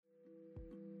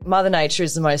Mother Nature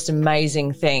is the most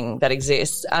amazing thing that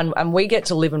exists, and we get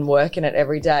to live and work in it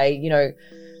every day, you know.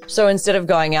 So instead of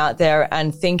going out there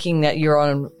and thinking that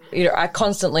you're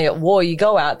constantly at war, you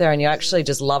go out there and you actually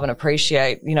just love and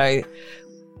appreciate, you know,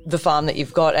 the farm that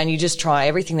you've got, and you just try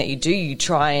everything that you do. You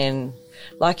try and,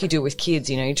 like you do with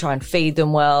kids, you know, you try and feed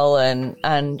them well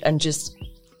and just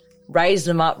raise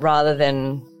them up rather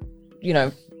than, you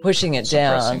know, pushing it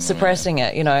down, suppressing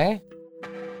it, you know.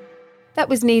 That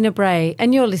was Nina Bray,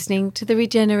 and you're listening to The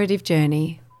Regenerative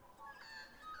Journey.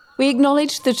 We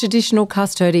acknowledge the traditional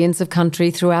custodians of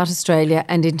country throughout Australia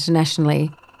and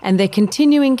internationally, and their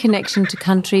continuing connection to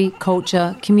country,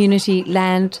 culture, community,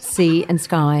 land, sea and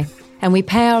sky. And we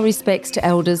pay our respects to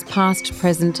elders past,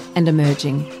 present and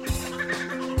emerging.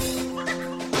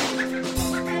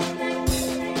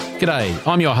 G'day,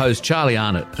 I'm your host Charlie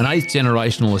Arnott, an 8th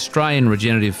generational Australian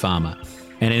regenerative farmer.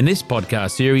 And in this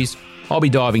podcast series, I'll be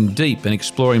diving deep and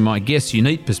exploring my guests'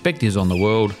 unique perspectives on the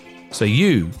world so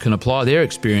you can apply their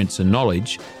experience and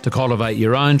knowledge to cultivate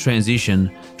your own transition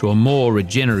to a more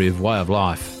regenerative way of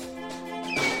life.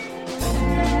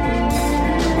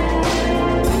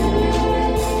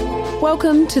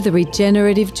 Welcome to The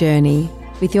Regenerative Journey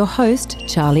with your host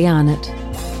Charlie Arnott.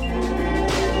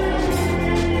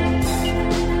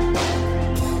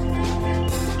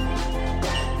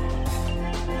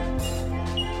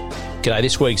 G'day,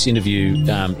 this week's interview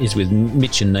is with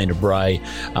Mitch and Nina Bray,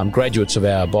 graduates of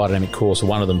our biodynamic course,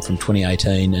 one of them from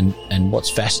 2018. And what's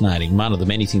fascinating, one of the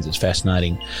many things that's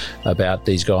fascinating about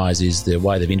these guys is the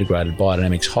way they've integrated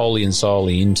biodynamics wholly and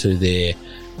solely into their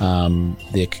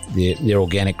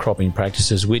organic cropping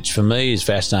practices, which for me is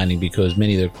fascinating because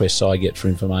many of the requests I get for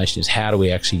information is how do we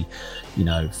actually, you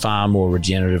know, farm more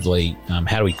regeneratively,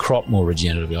 how do we crop more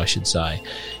regeneratively, I should say.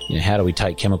 You know, how do we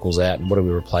take chemicals out and what do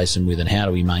we replace them with, and how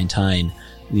do we maintain,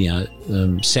 you know,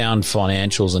 sound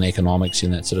financials and economics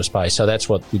in that sort of space. So that's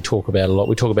what we talk about a lot.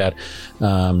 We talk about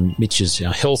Mitch's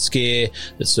health scare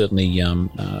that certainly,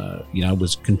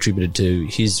 was contributed to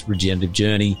his regenerative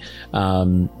journey.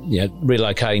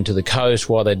 Relocating to the coast,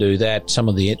 why they do that, some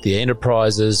of the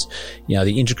enterprises, you know,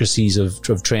 the intricacies of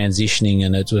transitioning,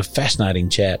 and it's a fascinating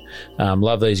chat.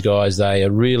 Love these guys. They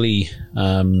are really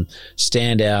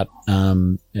standout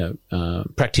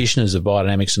practitioners of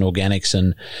biodynamics and organics,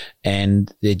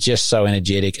 and they're just so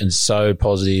energetic and so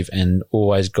positive and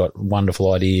always got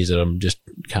wonderful ideas that I'm just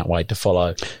can't wait to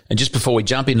follow. And just before we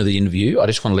jump into the interview, I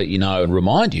just want to let you know and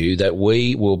remind you that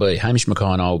Hamish Mackay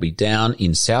and I will be down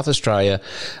in South Australia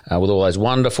with all those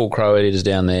wonderful crow eaters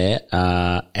down there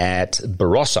at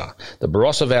Barossa, the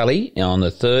Barossa Valley, on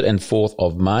the 3rd and 4th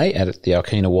of May at the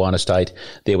Alkena Wine Estate,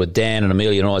 there with Dan and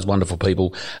Amelia and all those wonderful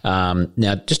people.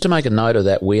 Now, just to make a note of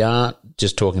that, we are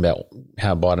just talking about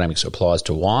how biodynamics applies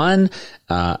to wine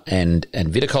and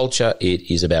viticulture.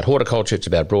 It is about horticulture. It's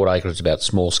about broadacre. It's about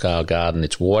small-scale garden.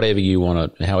 It's whatever you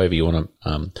want to, however you want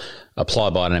to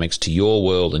apply biodynamics to your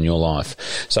world and your life.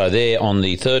 So there on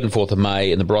the 3rd and 4th of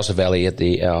May in the Barossa Valley at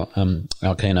the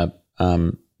Alkena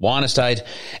Wine Estate,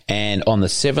 and on the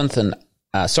 6th and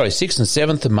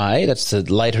 7th of May, that's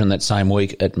later in that same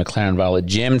week at McLaren Vale at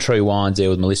Gem Tree Wines there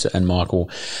with Melissa and Michael,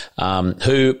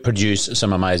 who produce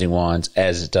some amazing wines,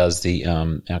 as does the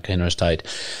Alkena Estate.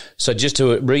 So just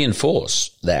to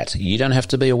reinforce that, you don't have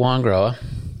to be a wine grower.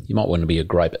 You might want to be a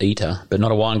grape eater, but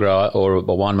not a wine grower or a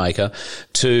winemaker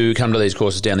to come to these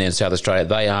courses down there in South Australia.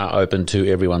 They are open to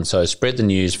everyone. So spread the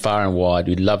news far and wide.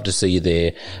 We'd love to see you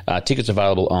there. Tickets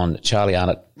available on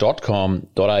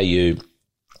charliearnott.com.au.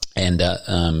 And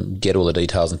get all the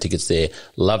details and tickets there.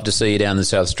 Love to see you down in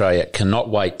South Australia. Cannot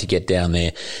wait to get down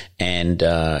there, and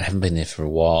haven't been there for a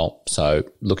while, so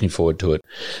looking forward to it.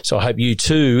 So I hope you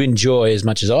too enjoy as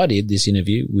much as I did this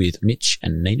interview with Mitch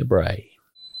and Nina Bray.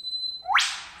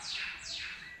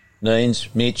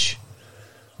 Neens, Mitch,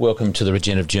 welcome to the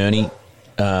Regenerative Journey.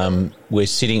 We're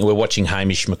watching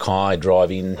Hamish Mackay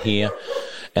drive in here,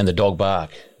 and the dog bark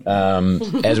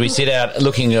as we sit out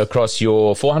looking across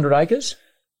your 400 acres.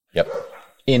 Yep.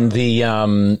 In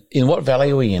what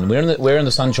valley are we in? We're in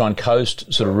the Sunshine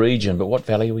Coast sort of region, but what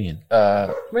valley are we in?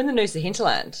 We're in the Noosa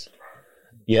hinterland.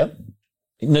 Yep.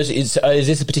 Is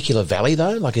this a particular valley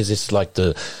though? Like, is this like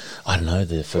the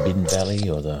Forbidden Valley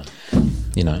or the,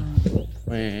 you know?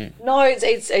 No,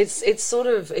 it's sort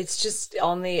of, it's just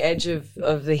on the edge of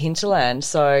the hinterland.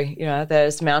 So, you know,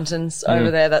 there's mountains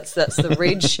over there. That's the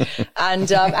ridge, and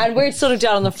we're sort of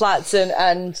down on the flats,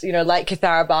 and you know, Lake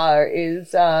Catharaba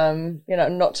is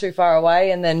not too far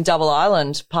away, and then Double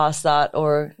Island past that,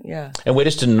 And we're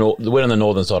just we're on the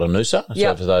northern side of Noosa.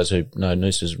 So for those who know,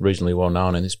 Noosa is reasonably well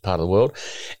known in this part of the world,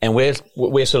 and we're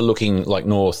sort of looking like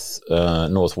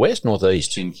northwest,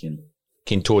 northeast.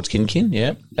 towards Kin,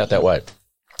 yeah, out that way.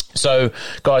 So,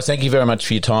 guys, thank you very much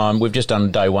for your time. We've just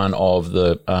done day one of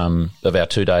our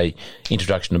 2-day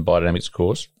introduction to biodynamics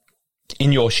course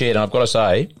in your shed. And I've got to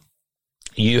say,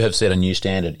 you have set a new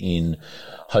standard in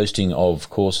hosting of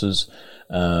courses.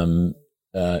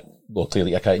 Well,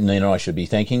 clearly, okay, Nina, I should be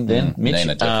thanking then, Mitch.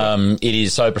 Nina, definitely. It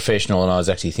is so professional, and I was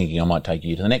actually thinking I might take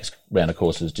you to the next round of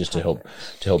courses just to help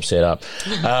set up.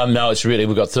 No, it's really,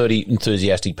 we've got 30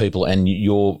 enthusiastic people, and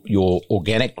your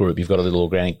organic group, you've got a little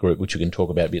organic group which we can talk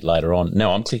about a bit later on.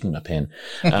 No, I'm clicking my pen.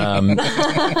 We'll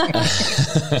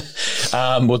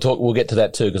get to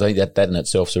that too, because I think that in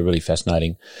itself is a really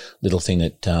fascinating little thing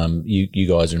that you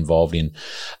guys are involved in.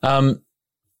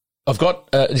 I've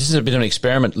got this is a bit of an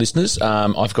experiment, listeners.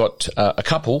 I've got a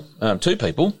couple, two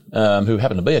people who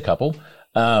happen to be a couple.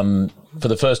 For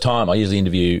the first time, I usually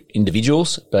interview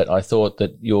individuals, but I thought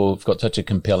that you've got such a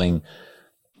compelling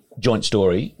joint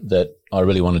story that I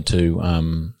really wanted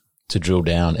to drill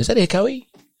down. Is that echoey?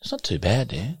 It's not too bad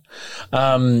there.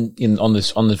 On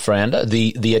the veranda,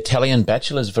 the Italian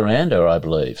bachelor's veranda, I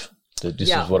believe. This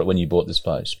is when you bought this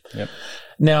place. Yep.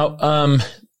 Now,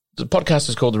 the podcast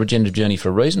is called The Regenerative Journey for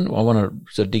a reason. I want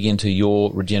to sort of dig into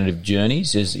your regenerative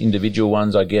journeys. There's individual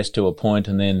ones, I guess, to a point,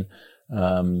 and then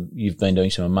you've been doing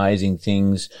some amazing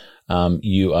things.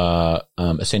 You are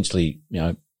essentially,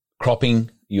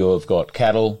 cropping. You've got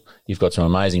cattle. You've got some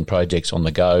amazing projects on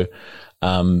the go.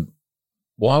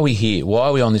 Why are we here? Why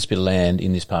are we on this bit of land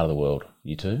in this part of the world,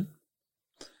 you two?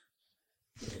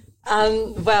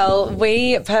 Well,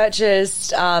 we purchased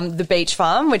the beach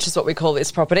farm, which is what we call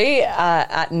this property,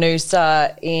 at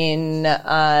Noosa in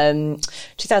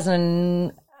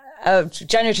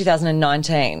January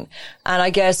 2019. And I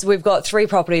guess we've got 3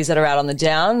 properties that are out on the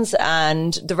Downs.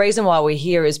 And the reason why we're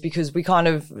here is because we kind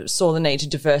of saw the need to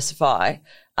diversify.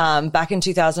 Back in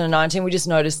 2019, we just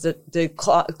noticed that the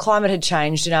climate had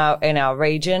changed in our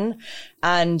region.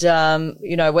 And,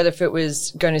 whether if it was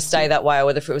going to stay that way or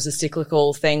whether if it was a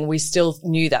cyclical thing, we still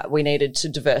knew that we needed to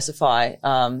diversify,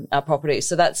 our property.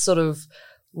 So that's sort of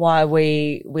why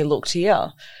we looked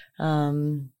here.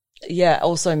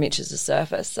 Also Mitch is a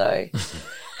surfer, so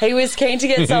he was keen to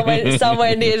get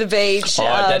somewhere near the beach.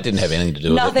 That didn't have anything to do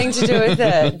with it. Nothing to do with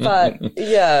it, but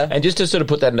yeah. And just to sort of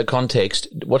put that into context,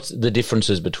 what's the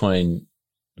differences between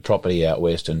the property out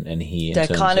west and here? They're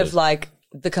kind of like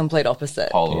the complete opposite.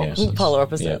 Polar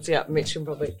opposites. Yeah. Mitch can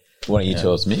probably. Why don't you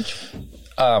tell us, Mitch?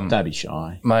 Don't be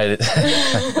shy. Mate,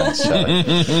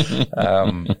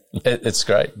 it's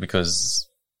great because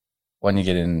when you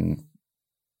get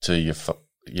into your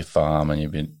farm and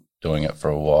you've been doing it for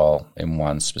a while in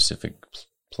one specific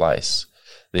place,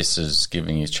 this is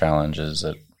giving you challenges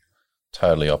that are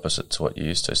totally opposite to what you're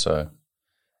used to. So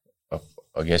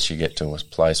I guess you get to a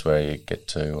place where you get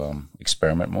to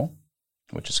experiment more,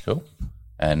 which is cool.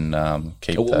 And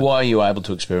keep that. Why are you able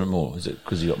to experiment more? Is it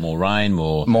because you got more rain?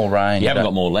 More rain. You haven't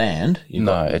got more land.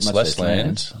 It's less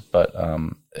land, but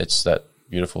it's that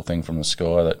beautiful thing from the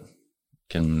sky that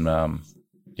can,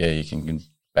 you can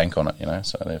bank on it,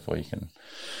 so therefore you can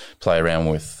play around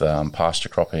with pasture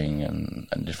cropping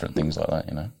and different things like that,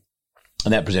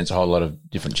 And that presents a whole lot of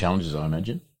different challenges, I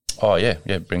imagine. Oh, yeah.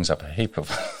 Yeah, it brings up a heap of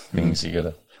things you got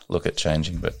to look at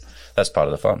changing, but that's part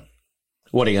of the fun.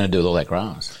 What are you going to do with all that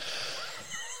grass?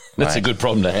 That's a good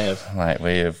problem to have. Mate,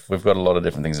 we've got a lot of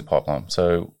different things in the pipeline.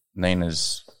 So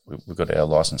Nina's, we've got our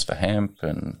license for hemp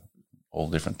and all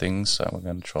different things, so we're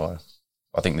going to try.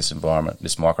 I think this environment,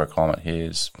 this microclimate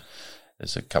here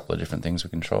there's a couple of different things we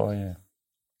can try, yeah.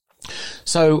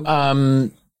 So,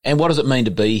 and what does it mean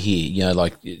to be here?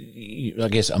 I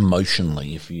guess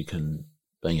emotionally, if you can,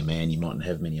 being a man, you mightn't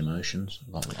have many emotions.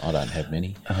 I don't have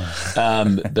many.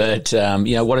 But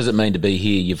what does it mean to be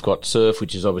here? You've got surf,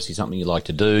 which is obviously something you like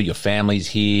to do. Your family's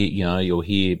here, you're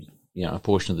here, a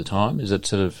portion of the time. Is it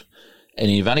sort of,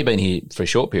 and you've only been here for a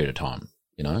short period of time,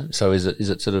 so is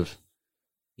it sort of,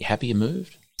 you happy you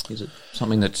moved? Is it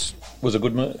something was a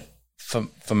good move?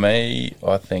 For me,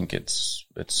 I think it's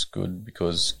good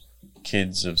because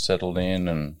kids have settled in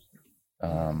and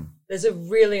there's a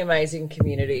really amazing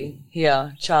community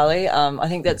here, Charlie. I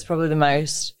think that's probably the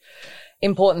most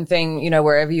important thing,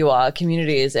 wherever you are.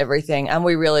 Community is everything. And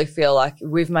we really feel like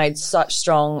we've made such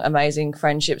strong, amazing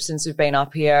friendships since we've been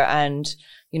up here. And,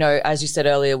 as you said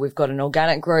earlier, we've got an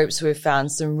organic group. So we've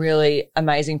found some really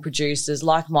amazing producers,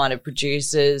 like-minded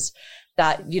producers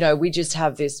that, we just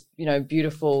have this,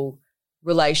 beautiful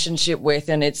relationship with.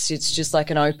 And it's just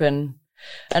like an open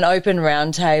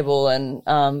round table. And,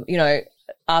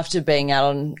 after being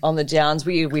out on the Downs,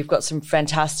 we've got some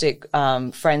fantastic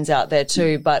friends out there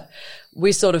too. But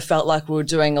we sort of felt like we were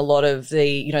doing a lot of the,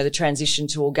 you know, the transition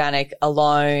to organic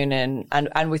alone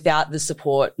and without the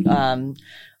support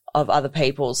of other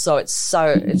people. So it's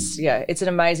an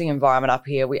amazing environment up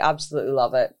here. We absolutely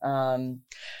love it.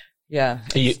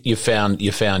 You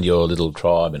found your little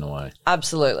tribe in a way.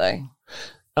 Absolutely.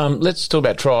 Let's talk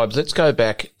about tribes. Let's go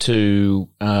back to,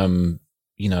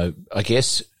 you know, I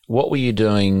guess, what were you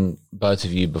doing, both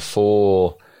of you,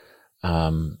 before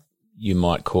you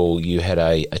might call you had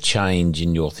a change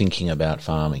in your thinking about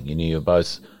farming? You know, you're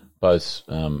both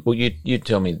well, you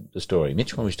tell me the story.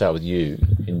 Mitch, why don't we start with you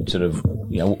in sort of,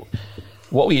 you know,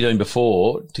 what were you doing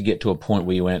before to get to a point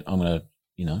where you went, I'm going to,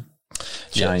 you know,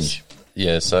 change? Yes.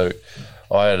 Yeah, so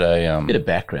I had a bit of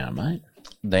background, mate.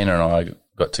 Nina and I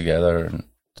got together in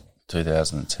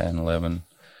 2010, 11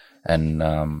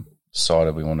 and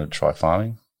decided we wanted to try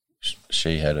farming.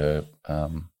 She had her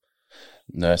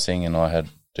nursing and I had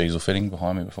diesel fitting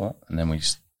behind me before that. And then we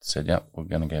said, yep, we're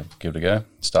going to give it a go,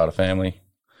 start a family.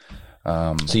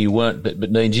 So you weren't, but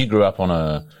Neen, you grew up on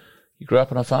a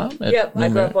farm? Yep, I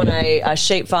grew up on a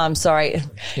sheep farm,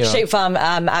 sheep farm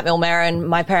at Millmerran.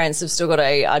 My parents have still got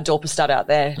a Dorper stud out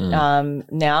there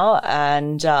now.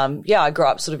 And, I grew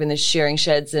up sort of in the shearing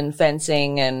sheds and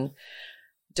fencing and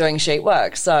doing sheep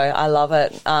work. So I love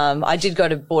it. I did go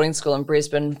to boarding school in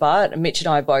Brisbane, but Mitch and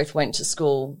I both went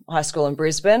to high school in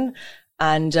Brisbane.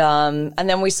 And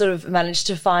then we sort of managed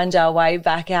to find our way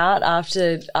back out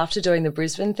after doing the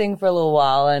Brisbane thing for a little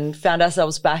while and found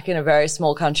ourselves back in a very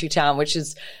small country town, which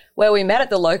is where we met at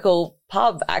the local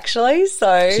pub, actually.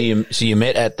 So you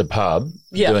met at the pub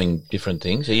doing different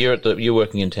things. So you're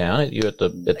working in town. You're at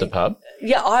the pub.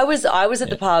 Yeah, I was at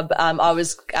the pub. I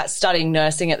was studying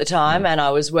nursing at the time, and I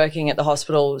was working at the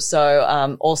hospital.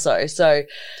 So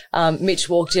Mitch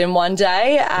walked in one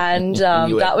day, and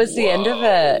that was the end of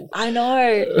it. I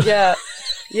know. Yeah,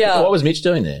 yeah. What was Mitch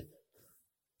doing there?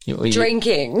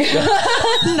 Drinking,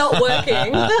 not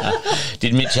working.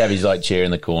 Did Mitch have his chair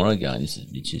in the corner going, this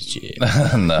is Mitch's chair?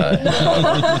 No.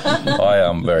 I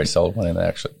am very seldom in there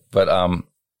actually. But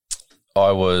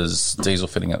I was diesel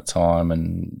fitting at the time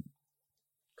and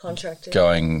contractor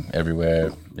going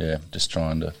everywhere, just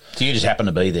trying to. So you just happened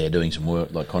to be there doing some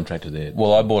work, like contractor there?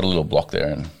 Well, I bought a little block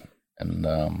there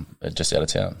and just out of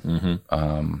town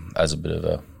as a bit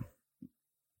of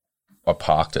I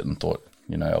parked it and thought,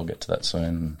 you know, I'll get to that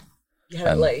soon. You had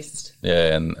at least.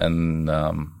 Yeah, and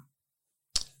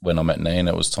when I met Neen,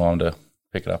 it was time to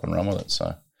pick it up and run with it.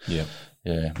 So, yeah,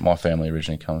 my family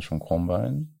originally comes from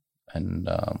Quambone, and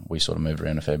we sort of moved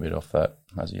around a fair bit off that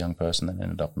as a young person, then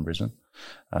ended up in Brisbane.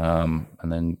 And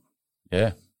then,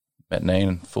 met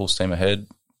Neen, full steam ahead,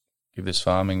 give this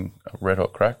farming a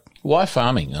red-hot crack. Why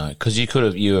farming? Because you could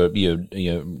have, you're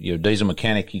a diesel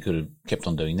mechanic, you could have kept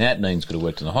on doing that. Neen's could have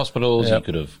worked in the hospitals, you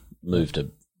could have moved to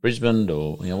Brisbane,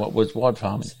 or why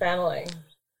farming? It's family.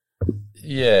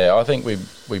 Yeah, I think we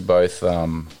both.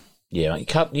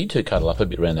 You two cuddle up a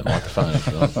bit around that microphone. If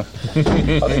you like.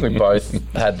 I think we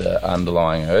both had the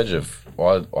underlying urge of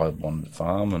I wanted to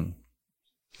farm, and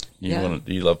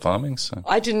you love farming. So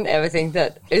I didn't ever think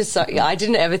that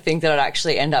I'd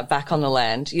actually end up back on the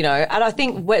land, you know. And I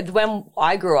think when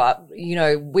I grew up, you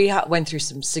know, we went through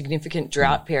some significant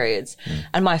drought periods,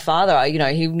 and my father, you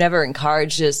know, he never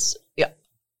encouraged us.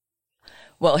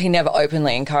 Well, he never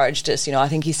openly encouraged us, you know. I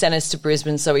think he sent us to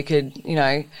Brisbane so we could, you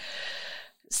know,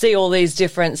 see all these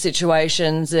different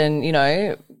situations, and you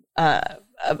know, I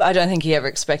don't think he ever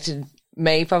expected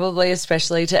me, probably,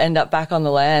 especially, to end up back on the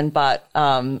land. But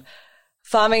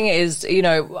farming is, you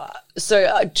know,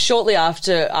 so shortly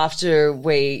after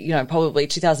we, you know, probably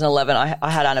 2011, I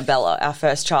had Annabella, our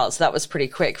first child. So that was pretty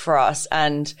quick for us.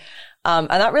 And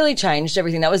that really changed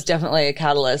everything. That was definitely a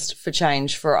catalyst for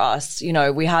change for us. You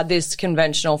know, we had this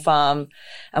conventional farm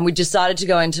and we decided to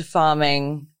go into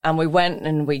farming, and we went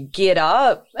and we geared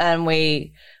up and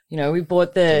we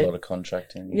bought a lot of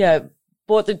contracting. Yeah.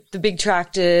 Bought the big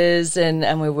tractors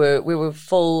and we were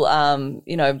full,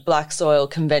 you know, black soil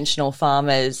conventional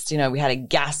farmers. You know, we had a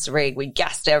gas rig, we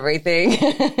gassed everything.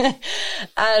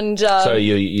 And, so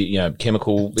you know,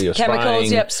 chemicals,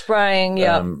 spraying, spraying,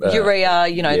 urea,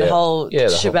 you know, the whole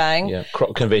shebang.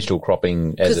 Conventional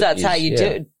cropping. Because that's how you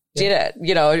did it,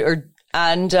 you know,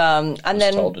 and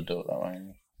then told to do it that way.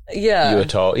 Yeah. You were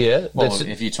told, Well,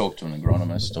 if you talk to an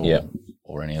agronomist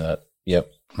or any of that.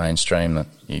 Yep. Mainstream that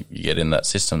you get in that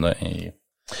system, don't you?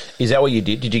 Is that what you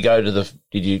did? Did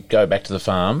you go back to the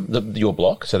farm, your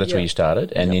block? So that's where you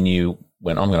started, and then you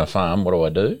went, I'm going to farm. What do I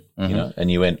do? You know,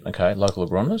 and you went, okay, local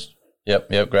agronomist. Yep.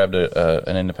 Grabbed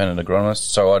an independent agronomist.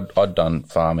 So I'd done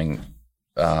farming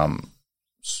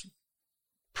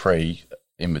pre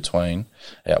in between,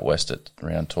 out west at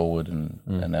around Torwood and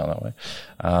out that way.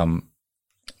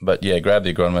 But yeah, grab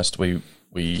the agronomist. We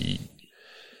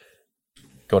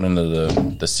got into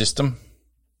the system.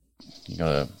 You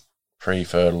got to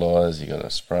pre-fertilise, you got to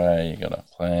spray, you got to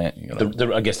plant. You got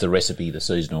to I guess the recipe, the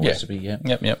seasonal recipe. Yeah.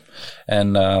 Yep.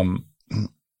 And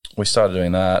we started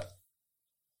doing that.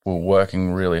 We were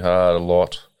working really hard a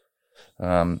lot.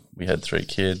 We had 3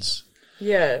 kids.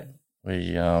 Yeah.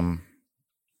 We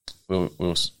were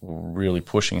really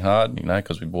pushing hard,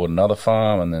 because we bought another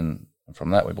farm, and then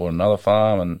from that we bought another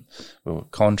farm, and we were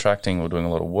contracting. We were doing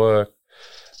a lot of work.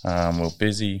 We were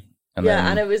busy.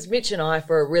 And it was Mitch and I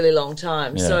for a really long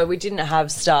time. Yeah. So we didn't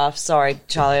have staff. Sorry,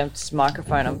 Charlie, I'm just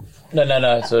microphone.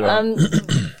 No. It's all right.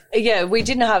 Yeah, we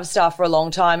didn't have staff for a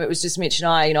long time. It was just Mitch and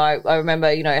I. I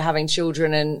remember, having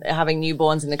children and having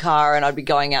newborns in the car, and I'd be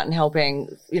going out and helping,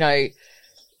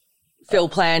 fill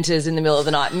planters in the middle of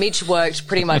the night. Mitch worked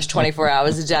pretty much 24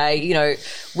 hours a day.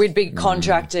 We'd be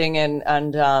contracting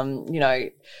and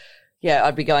I'd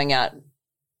be going out,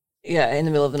 in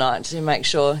the middle of the night to make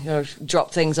sure,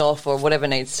 drop things off or whatever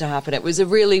needs to happen. It was a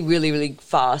really, really, really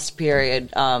fast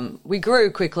period. We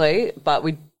grew quickly, but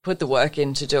we put the work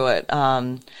in to do it.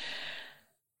 And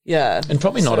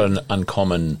probably not an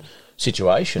uncommon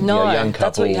situation. No, young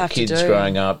that's what couple, you have kids to do.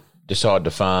 growing up, decide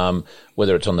to farm,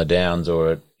 whether it's on the downs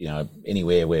or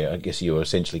anywhere where I guess you were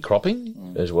essentially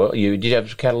cropping as well. Did you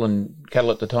have cattle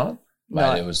at the time?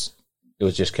 Mate, it was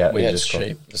just cattle. We had just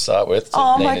sheep to start with.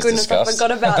 Oh my goodness, I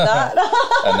forgot about that.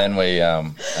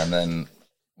 and then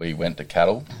we went to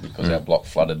cattle because our block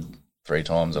flooded 3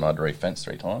 times and I'd re-fenced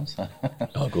 3 times.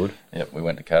 Oh, good. Yep, we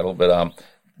went to cattle, but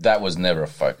that was never a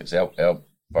focus. Our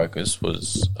focus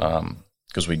was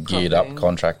because we geared up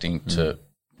contracting to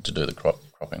do the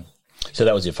cropping. So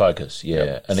that was your focus, yeah.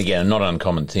 Yep. And again, not an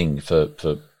uncommon thing for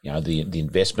the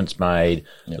investments made,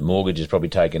 the mortgage is probably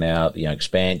taken out,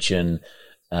 expansion,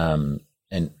 and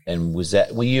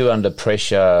were you under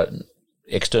pressure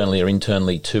externally or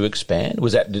internally to expand?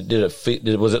 Was it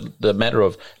the matter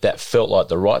of that felt like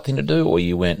the right thing to do, or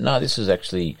you went, no, this is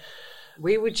actually...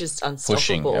 We were just unstoppable.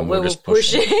 Pushing, and we were just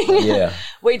pushing. Yeah.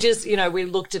 We just, we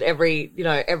looked at every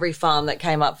farm that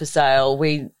came up for sale.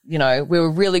 We were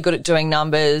really good at doing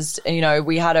numbers. And,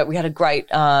 we had a great,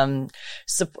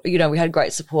 we had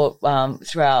great support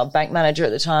through our bank manager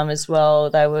at the time as well.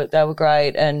 They were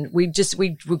great, and we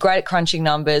were great at crunching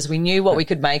numbers. We knew what we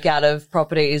could make out of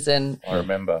properties. And I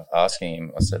remember asking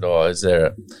him. I said, "Oh, is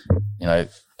there,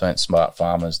 don't smart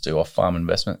farmers do off-farm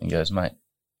investment?" And he goes, "Mate,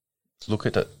 look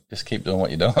at it. Just keep doing what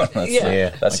you're doing.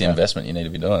 That's the investment you need to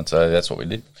be doing." So that's what we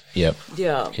did. Yep.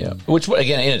 Yeah. Which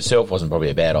again in itself wasn't probably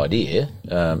a bad idea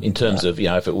in terms of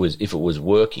if it was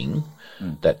working,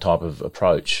 that type of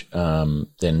approach.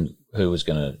 Then who was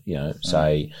going to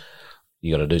say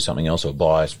you got to do something else or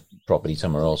buy property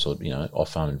somewhere else or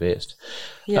off farm invest?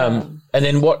 Yeah. And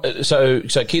then what? So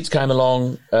kids came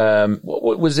along.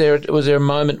 Was there a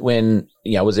moment when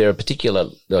was there a particular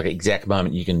exact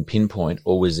moment you can pinpoint,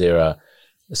 or was there a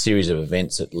series of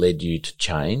events that led you to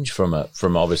change from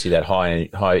obviously that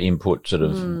high input sort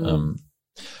of?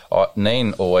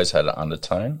 Neen always had an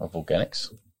undertone of organics.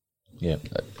 Yeah.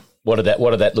 What did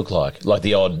that look like? Like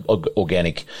the odd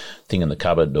organic thing in the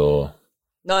cupboard, or?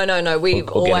 No. We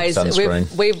always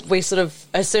we sort of,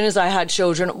 as soon as I had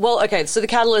children. Well, okay. So the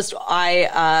catalyst,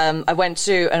 I went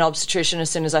to an obstetrician as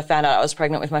soon as I found out I was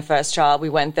pregnant with my first child. We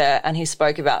went there, and he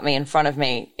spoke about me in front of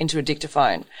me into a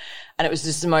dictaphone, and it was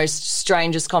just the most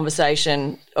strangest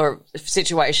conversation or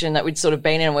situation that we'd sort of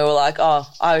been in. We were like,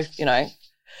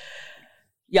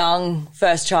 young,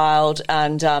 first child,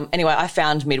 and anyway, I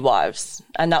found midwives,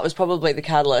 and that was probably the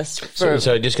catalyst. So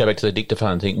just go back to the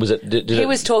dictaphone thing. Was it? He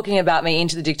was talking about me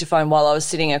into the dictaphone while I was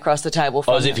sitting across the table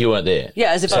from as if you weren't there.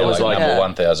 Yeah, as if I was like number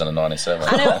 1097.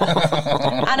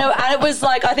 And it was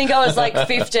like, I think I was like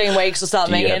 15 weeks or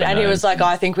something, and he was like,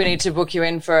 I think we need to book you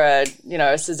in for a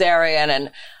cesarean, and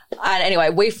anyway,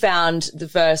 we found the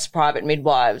first private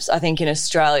midwives, I think, in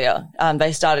Australia.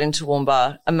 They started in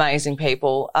Toowoomba, amazing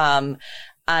people.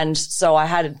 And so I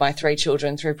had my 3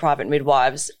 children through private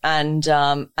midwives, and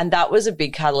that was a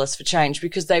big catalyst for change,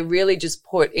 because they really just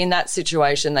put in that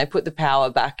situation, they put the power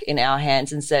back in our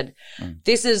hands and said,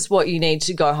 this is what you need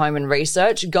to go home and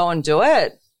research, go and do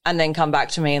it, and then come back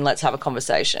to me and let's have a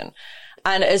conversation.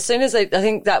 And as soon as I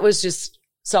think that was just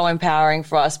so empowering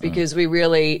for us, because we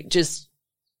really just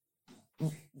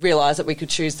realized that we could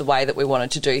choose the way that we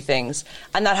wanted to do things.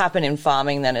 And that happened in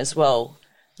farming then as well.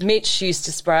 Mitch used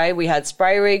to spray. We had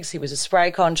spray rigs. He was a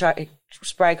spray contractor.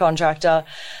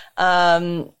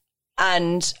 And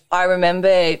I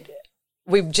remember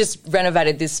we've just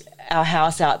renovated our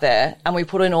house out there, and we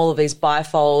put in all of these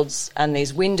bifolds and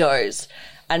these windows.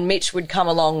 And Mitch would come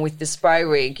along with the spray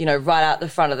rig, right out the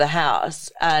front of the house.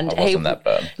 And I wasn't that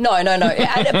bad. No.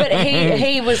 But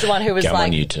he was the one who was Go like,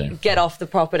 on, you two. get off the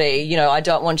property. I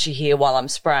don't want you here while I'm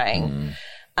spraying.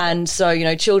 And so,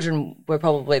 children were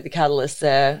probably the catalyst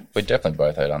there. We definitely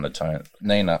both had undertone.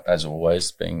 Nina, as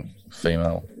always, being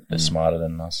female, is smarter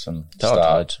than us and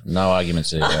start. No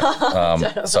arguments there.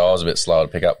 So I was a bit slow to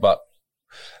pick up. But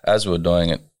as we were doing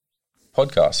it,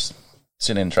 podcasts,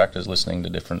 sitting in tractors listening to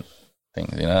different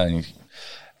things,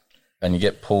 and you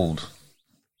get pulled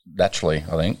naturally,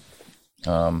 I think,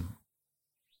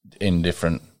 in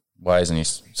different ways, and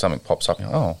something pops up,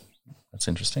 oh, that's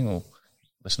interesting, we'll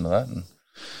listen to that, and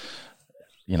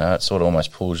it sort of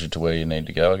almost pulls you to where you need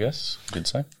to go, I guess you'd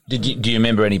say. Do you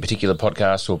remember any particular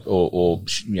podcasts or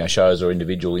shows or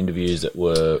individual interviews that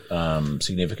were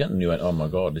significant, and you went, oh my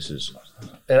God, this is...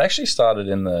 It actually started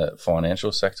in the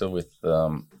financial sector with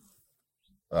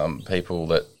people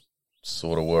that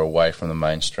sort of were away from the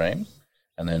mainstream,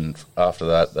 and then after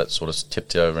that sort of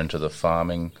tipped over into the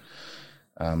farming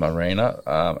arena.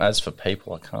 As for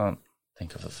people, I can't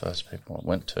think of the first people I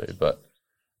went to, but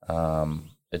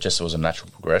it just was a natural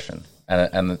progression,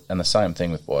 and the same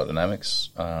thing with biodynamics.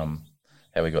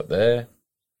 How we got there,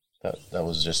 that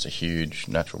was just a huge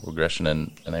natural progression,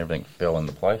 and everything fell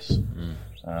into place.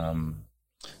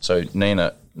 So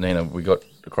Nina, we got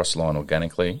across the line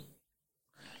organically.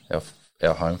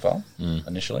 Our home farm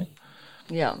initially.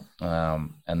 Yeah.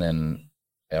 And then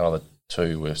our other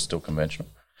two were still conventional,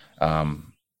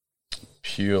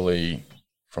 purely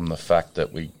from the fact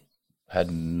that we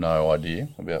had no idea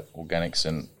about organics,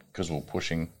 and because we were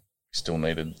pushing, we still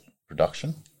needed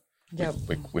production. Yeah.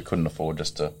 We couldn't afford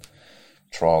just to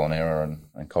trial and error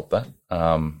and cop that.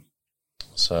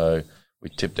 So we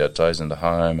tipped our toes into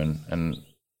home, and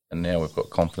now we've got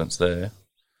confidence there.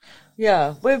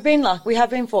 Yeah, we have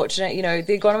been fortunate.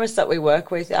 The agronomist that we work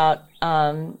with out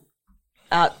on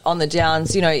the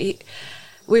downs,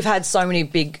 we've had so many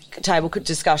big table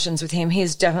discussions with him.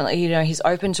 He's definitely, he's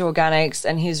open to organics,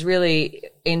 and he's really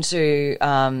into,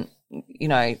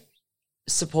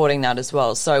 supporting that as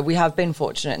well. So we have been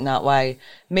fortunate in that way.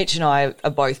 Mitch and I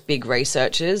are both big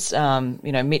researchers.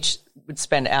 Mitch would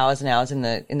spend hours and hours in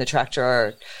the tractor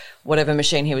or whatever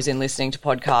machine he was in, listening to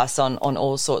podcasts on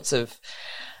all sorts of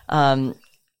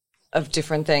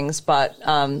different things. But,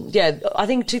 I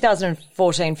think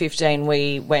 2014-15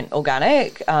 we went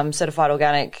organic, certified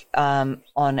organic on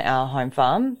our home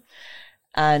farm.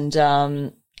 And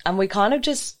we kind of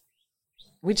just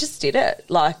did it.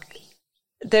 Like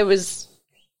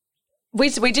we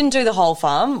didn't do the whole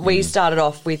farm. We started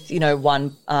off with,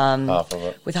 one half of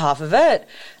it. With half of it.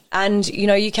 And,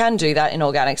 you can do that in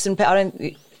organics.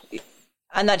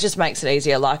 And that just makes it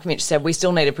easier. Like Mitch said, we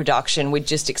still needed production. We'd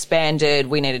just expanded.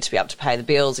 We needed to be able to pay the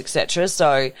bills, etc.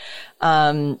 So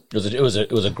it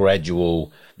was a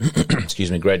gradual,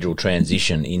 gradual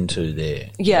transition into there.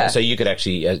 Yeah. So you could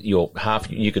actually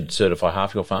you could certify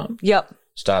half your farm. Yep.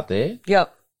 Start there.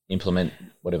 Yep. Implement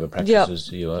whatever practices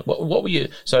you are. What were you?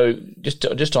 So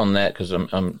just on that, because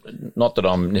I'm not that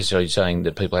I'm necessarily saying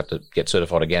that people have to get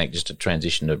certified organic just to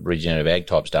transition to regenerative ag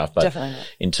type stuff, but definitely not.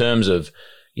 In terms of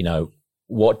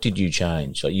what did you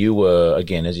change? So you were,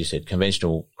 again, as you said,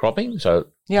 conventional cropping, so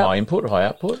high input, high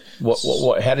output. What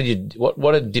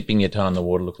did dipping your toe in the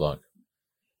water look like?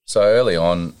 So early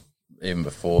on, even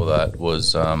before that,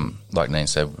 was like Neen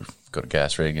said, we've got a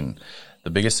gas rig, and the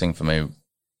biggest thing for me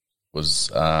was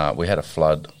we had a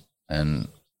flood and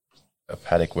a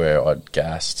paddock where I'd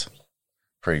gassed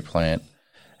pre-plant,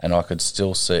 and I could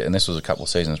still see, and this was a couple of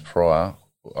seasons prior,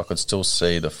 I could still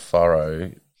see the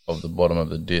furrow of the bottom of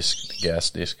the disc, the gas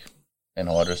disc,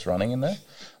 anhydrous running in there.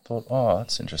 I thought, oh,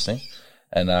 that's interesting.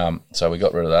 And so we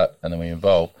got rid of that, and then we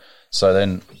evolved. So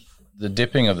then the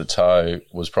dipping of the toe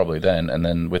was probably then, and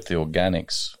then with the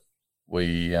organics,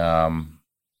 we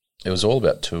it was all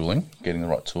about tooling, getting the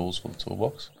right tools for the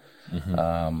toolbox.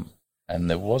 Mm-hmm. And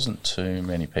there wasn't too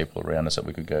many people around us that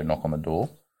we could go knock on the door.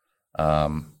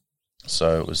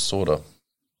 So it was sort of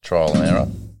trial and error,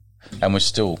 and we're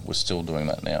still doing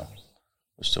that now.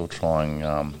 We're still trying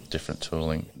different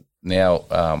tooling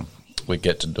now. We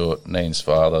get to do it. Neen's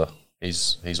father,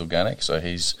 he's organic, so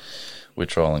we're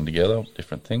trialing together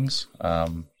different things,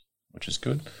 which is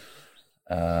good.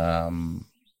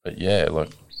 But yeah,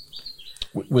 like.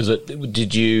 Was it?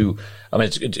 Did you? I mean,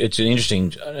 it's an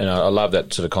interesting, and I love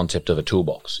that sort of concept of a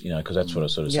toolbox. Because that's what I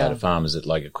sort of say to farmers: that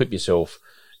like equip yourself.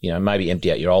 Maybe empty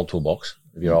out your old toolbox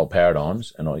of your old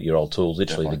paradigms and your old tools,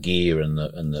 literally the gear and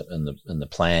the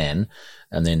plan,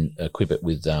 and then equip it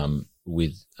with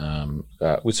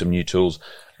some new tools.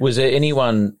 Was there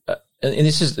anyone? And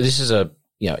this is a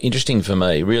interesting for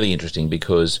me, really interesting,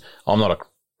 because I'm not a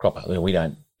cropper. We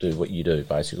don't do what you do.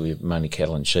 Basically, mainly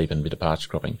cattle and sheep and a bit of pasture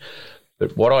cropping.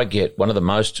 But what I get, one of the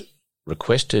most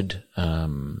requested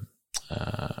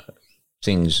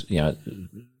things,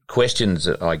 questions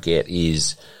that I get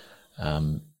is,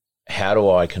 how do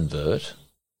I convert?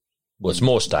 Well, it's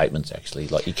more statements actually.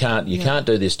 Like you can't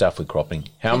do this stuff with cropping.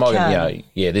 How am I going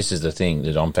to, this is the thing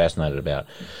that I'm fascinated about,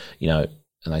 and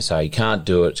they say you can't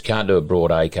do it. Can't do a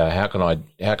broad acre. How can I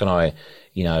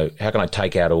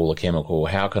take out all the chemical?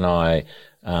 How can I,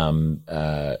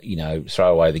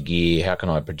 throw away the gear? How can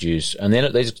I produce? And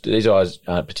then these guys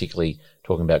aren't particularly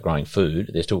talking about growing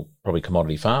food. They're still probably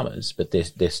commodity farmers, but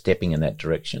they're stepping in that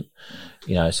direction.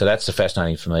 So that's the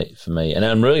fascinating for me. And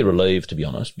I'm really relieved, to be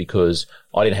honest, because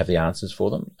I didn't have the answers for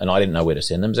them and I didn't know where to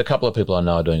send them. There's a couple of people I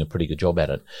know are doing a pretty good job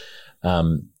at it.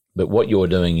 But what you're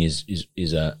doing is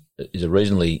a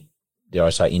reasonably, dare I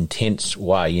say, intense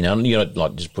way. You're not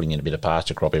like just putting in a bit of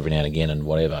pasture crop every now and again and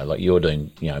whatever. Like you're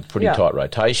doing, pretty tight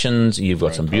rotations. You've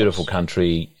got some beautiful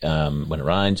country when it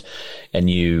rains, and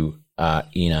you are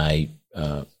in a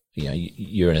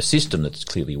you're in a system that's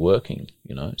clearly working.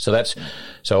 So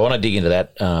I want to dig into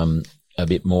that a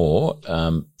bit more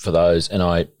for those, and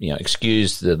I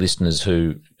excuse the listeners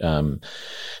who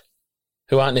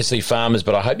aren't necessarily farmers,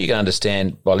 but I hope you can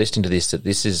understand by listening to this that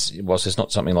this is, whilst it's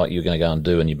not something like you're going to go and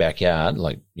do in your backyard,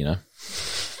 like,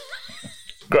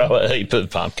 grow a heap of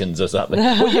pumpkins or something.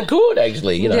 Well, you could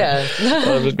actually, Yeah.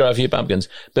 I'll grow a few pumpkins.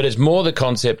 But it's more the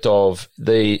concept of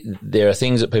there are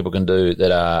things that people can do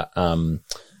that are,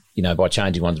 by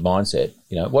changing one's mindset.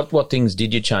 What things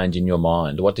did you change in your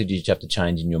mind? What did you have to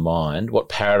change in your mind? What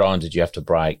paradigms did you have to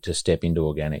break to step into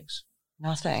organics?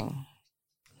 Nothing.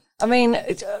 I mean,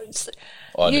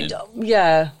 I did.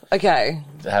 Yeah. Okay.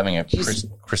 Having a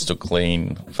crystal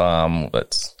clean farm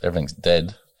everything's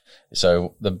dead.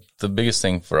 So the biggest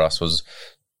thing for us was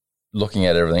looking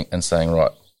at everything and saying,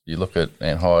 right, you look at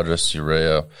anhydrous,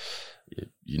 urea,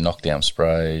 you knock down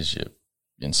sprays,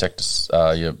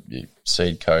 your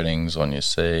seed coatings on your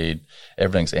seed,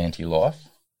 everything's anti-life.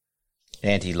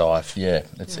 Anti-life. Yeah,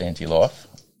 it's anti-life.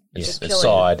 Yes, it's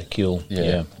kill.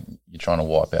 Yeah. You're trying to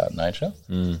wipe out nature.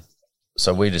 Mm.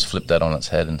 So we just flipped that on its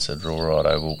head and said, all right,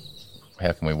 well,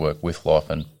 how can we work with life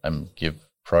and give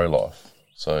pro-life?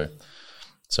 So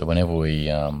whenever we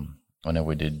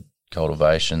did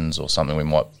cultivations or something, we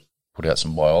might put out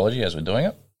some biology as we're doing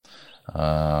it.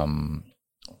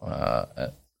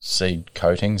 Seed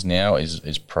coatings now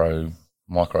is pro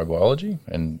microbiology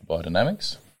and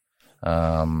biodynamics.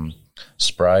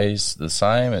 Sprays the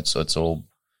same. It's all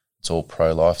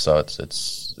pro life. So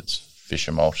it's fish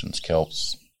emulsions,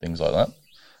 kelps, things like that.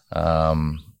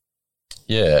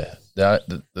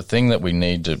 The thing that we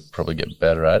need to probably get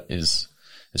better at is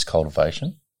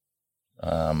cultivation.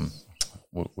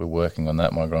 We're working on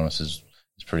that. My agronomist is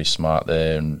pretty smart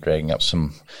there and dragging up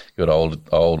some good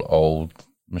old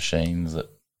machines that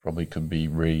probably could be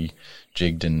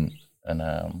rejigged and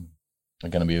are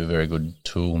going to be a very good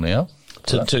tool now.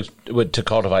 To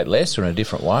cultivate less or in a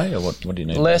different way, or what do you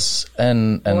need? Less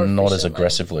and not as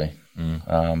aggressively.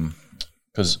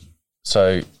 Because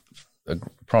a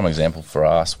prime example for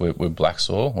us, we're black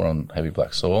soil. We're on heavy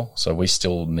black soil, so we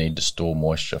still need to store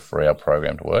moisture for our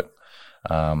program to work.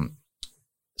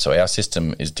 So our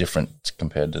system is different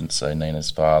compared to, say, Nina's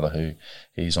father,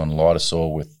 he's on lighter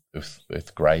soil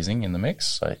with grazing in the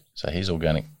mix. So his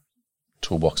organic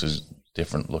toolbox is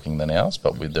different looking than ours,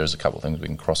 but there's a couple of things we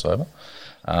can cross over.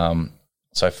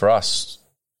 So for us,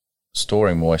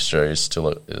 storing moisture is still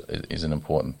is an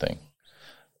important thing.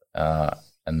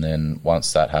 And then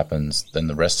once that happens, then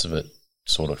the rest of it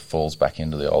sort of falls back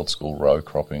into the old school row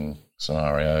cropping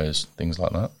scenarios, things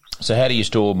like that. So how do you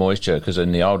store moisture? Because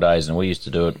in the old days, and we used to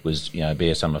do it, was,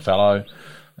 bare summer fallow,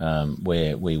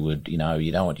 where we would, you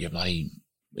don't want your bloody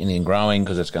anything growing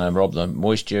because it's going to rob the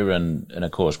moisture. And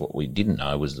of course, what we didn't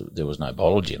know was that there was no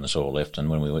biology in the soil left. And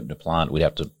when we went to plant, we'd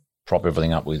have to prop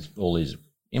everything up with all these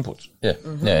inputs. Yeah,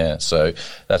 yeah. So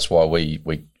that's why we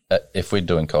if we're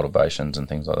doing cultivations and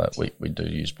things like that, we do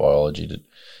use biology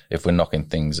if we know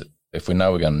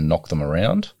we're going to knock them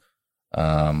around,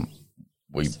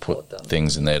 we put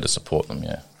things in there to support them.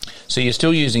 Yeah. So you're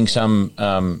still using some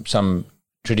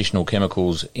traditional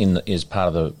chemicals as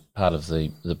part of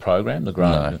the program, the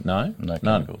growing? No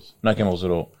chemicals. No chemicals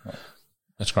at all. No.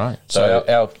 That's great. So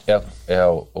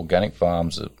our organic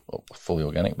farms are fully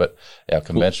organic, but our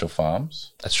conventional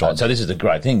farms. That's right. So this is the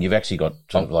great thing. You've actually got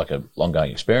sort of like a ongoing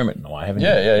experiment in a way, haven't you?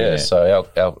 Yeah. So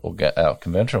our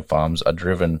conventional farms are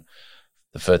driven.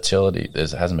 The fertility, there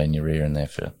hasn't been urea in there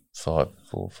for 4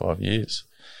 or 5 years.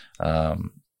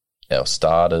 Our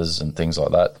starters and things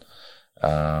like that.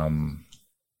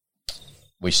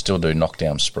 We still do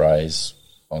knockdown sprays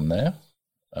on there,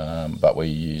 but we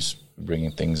use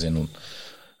bringing things in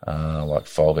like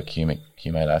fulvic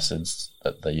humate acids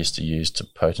that they used to use to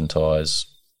potentize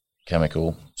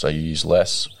chemical, so you use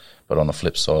less. But on the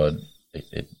flip side,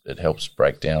 it helps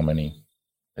break down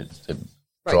it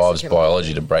drives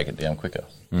biology to break it down quicker.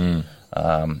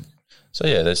 So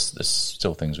yeah, there's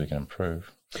still things we can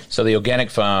improve. So the organic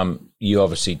farm, you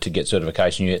obviously, to get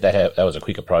certification, that was a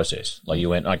quicker process. Like you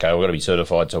went, okay, we've got to be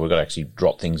certified, so we've got to actually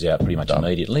drop things out pretty much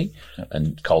immediately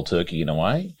and cold turkey in a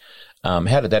way.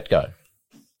 How did that go?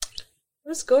 It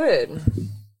was good.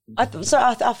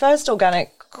 Our first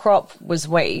organic crop was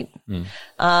wheat,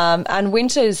 and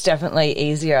winter is definitely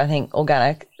easier, I think,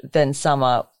 organic than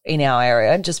summer in our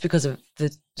area, just because of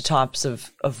the types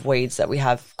of weeds that we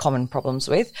have common problems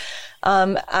with.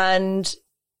 And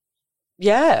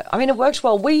yeah, I mean, it worked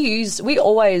well. We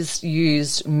always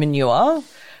used manure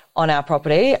on our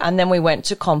property, and then we went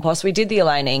to compost. We did the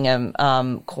Elaine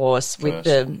Ingham course with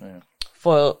the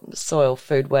soil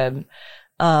food web,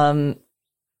 and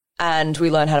we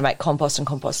learned how to make compost and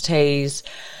compost teas,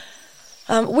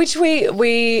 which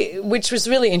was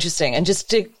really interesting, and just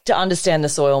to understand the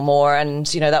soil more. And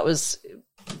that was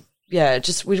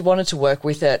just we wanted to work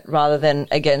with it rather than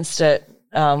against it,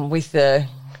 with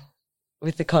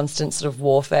the constant sort of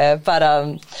warfare. But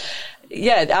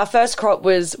our first crop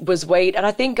was wheat, and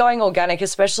I think going organic,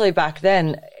 especially back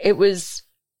then, it was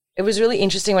really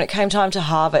interesting when it came time to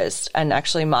harvest and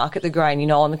actually market the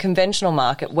grain. On the conventional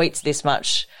market, wheat's this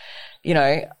much.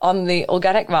 On the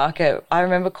organic market, I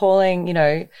remember calling,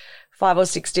 5 or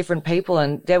 6 different people,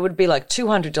 and there would be like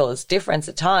 $200 difference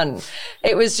a ton.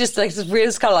 It was just like, it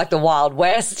was kind of like the Wild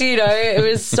West, it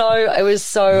was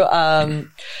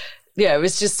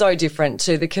just so different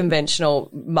to the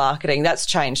conventional marketing. That's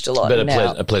changed a lot. But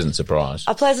now. A pleasant surprise.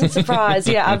 A pleasant surprise,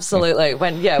 yeah, absolutely.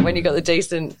 When you got the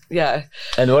decent, yeah.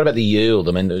 And what about the yield?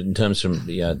 I mean, in terms of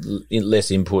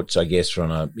less inputs, I guess, from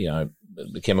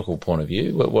the chemical point of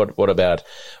view. What about,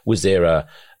 was there a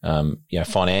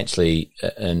financially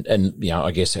and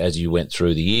I guess as you went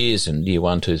through the years and year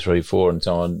 1, 2, 3, 4 and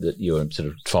so on, that you were sort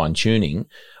of fine tuning?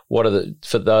 What are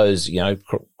for those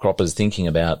croppers thinking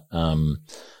about?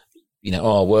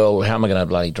 Oh, well, how am I going to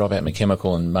bloody drop out my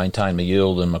chemical and maintain my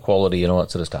yield and my quality and all that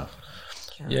sort of stuff?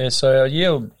 Yeah, so our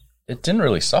yield, it didn't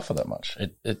really suffer that much.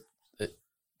 It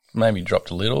maybe dropped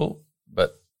a little,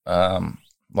 but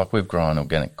like we've grown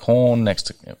organic corn next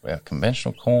to our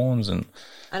conventional corns, and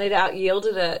it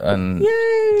out-yielded it. And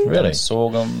yay! Really?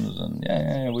 Sorghums,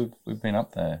 and we've been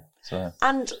up there. So.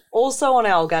 And also on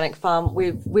our organic farm,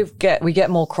 we get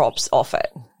more crops off it.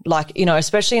 Like,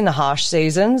 especially in the harsh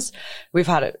seasons, we've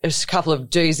had a couple of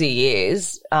doozy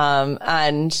years,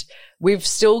 and we've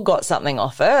still got something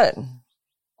off it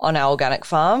on our organic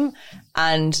farm.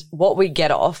 And what we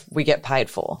get off, we get paid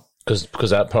for.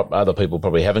 Because other people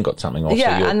probably haven't got something off.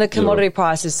 Yeah, and the commodity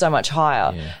price is so much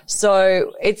higher. Yeah.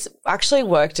 So it's actually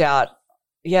worked out,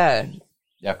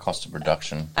 Our cost of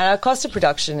production. And our cost of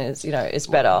production is, is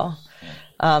better.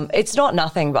 Yeah. It's not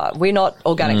nothing, but we're not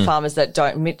organic farmers that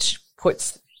don't. Mitch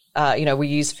puts, we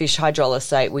use fish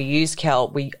hydrolysate, we use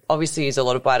kelp, we obviously use a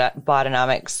lot of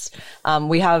biodynamics.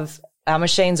 Our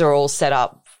machines are all set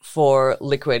up for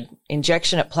liquid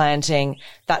injection at planting.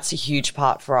 That's a huge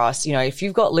part for us. If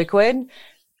you've got liquid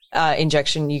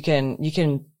injection,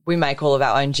 we make all of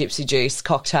our own gypsy juice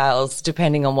cocktails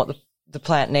depending on what the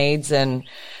plant needs. And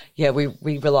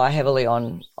we rely heavily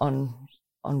on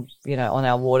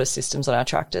our water systems, on our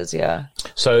tractors. Yeah.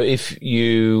 So if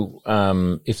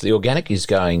the organic is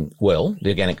going well,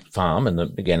 the organic farm and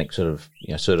the organic sort of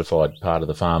certified part of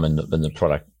the farm and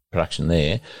the production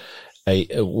there,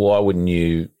 why wouldn't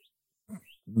you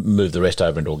move the rest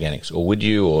over into organics, or would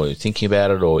you, or thinking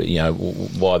about it, or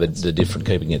why the different,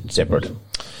 keeping it separate?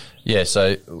 Yeah.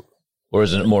 So, or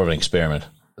is it more of an experiment?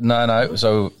 No.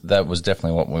 So that was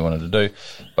definitely what we wanted to do,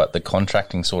 but the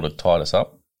contracting sort of tied us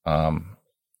up.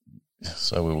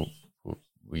 So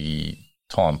we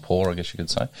time poor, I guess you could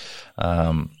say.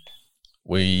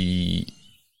 We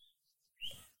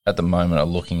at the moment are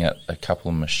looking at a couple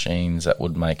of machines that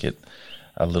would make it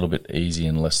a little bit easy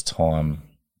and less time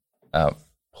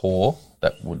poor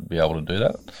that would be able to do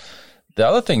that. The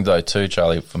other thing though too,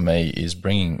 Charlie, for me is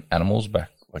bringing animals back.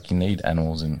 Like you need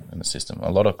animals in the system. A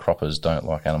lot of croppers don't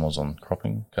like animals on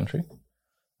cropping country.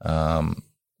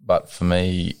 But for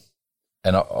me,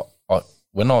 and I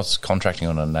when I was contracting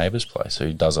on a neighbour's place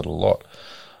who does it a lot,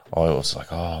 I was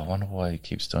like, I wonder why he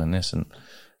keeps doing this. And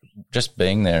just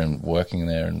being there and working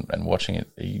there and watching it,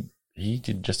 he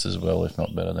did just as well, if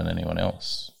not better, than anyone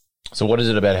else. So what is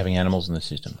it about having animals in the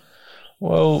system?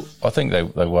 Well, I think they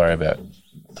worry about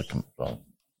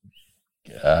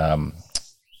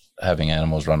having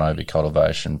animals run over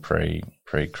cultivation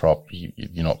pre-crop.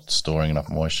 You're not storing enough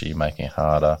moisture. You're making it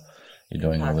harder. You're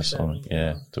doing all this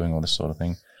sort of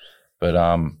thing.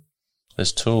 But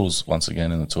there's tools, once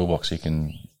again, in the toolbox. You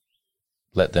can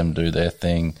let them do their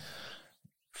thing,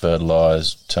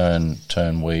 fertilise,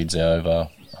 turn weeds over,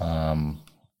 and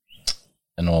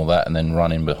all that, and then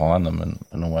run in behind them,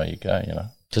 and away you go, you know.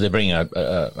 So they're bringing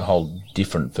a whole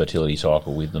different fertility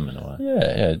cycle with them in a way.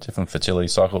 Yeah, different fertility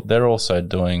cycle. They're also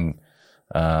doing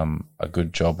a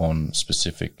good job on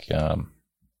specific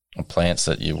plants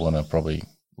that you want to probably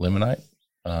eliminate,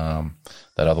 that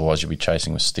otherwise you'll be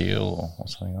chasing with steel or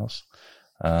something else.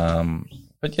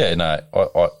 But yeah, no,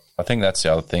 I think that's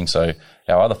the other thing. So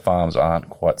our other farms aren't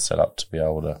quite set up to be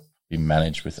able to be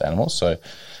managed with animals. So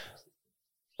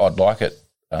I'd like it,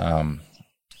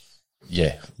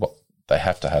 they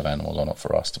have to have animals on it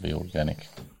for us to be organic.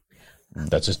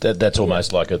 That's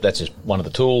almost like that's just one of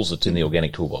the tools that's in the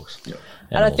organic toolbox. Yeah.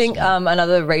 And I think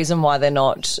another reason why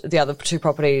the other two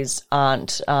properties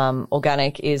aren't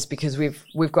organic is because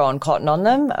we've grown cotton on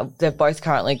them. They've both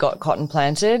currently got cotton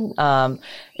planted.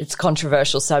 It's a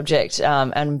controversial subject,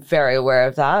 and I'm very aware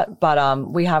of that. But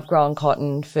we have grown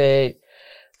cotton for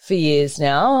years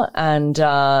now, and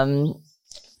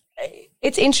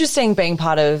it's interesting being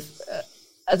part of.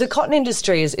 The cotton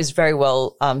industry is very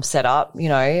well set up, you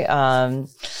know,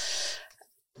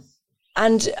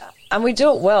 and we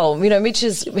do it well. You know, Mitch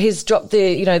he's dropped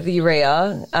the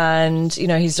urea, and you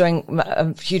know he's doing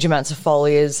huge amounts of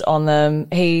foliars on them.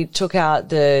 He took out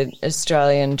the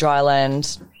Australian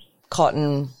dryland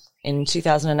cotton in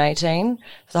 2018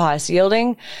 for the highest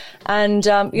yielding, and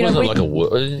didn't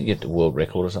you get the world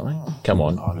record or something? Come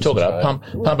on, talk it up,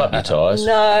 pump up your tyres.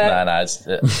 No, it's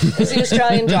the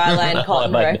Australian dryland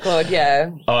cotton record. Yeah.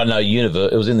 Oh no,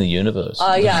 it was in the universe.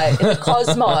 Oh yeah, in the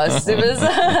cosmos. It was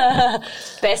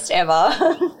best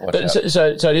ever. But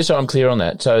so just so I'm clear on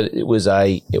that, so it was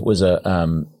a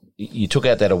you took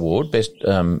out that award, best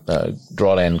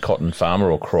dryland cotton farmer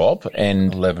or crop,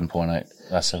 and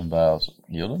 11.8 7 bales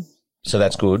yielded. So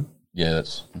that's good. Yeah,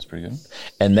 that's pretty good.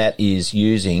 And that is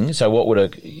using. So what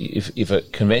would if a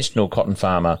conventional cotton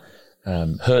farmer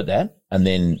heard that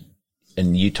and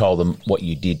you told them what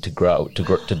you did to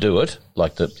do it,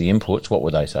 like the inputs, what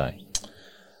would they say?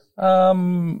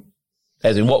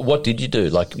 As in, what did you do?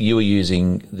 Like you were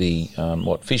using the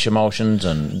fish emulsions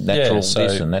and natural this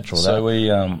and natural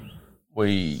that.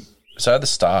 So at the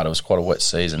start it was quite a wet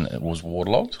season. It was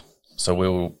waterlogged. So we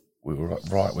were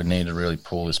right. We need to really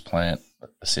pull this plant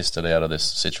assisted out of this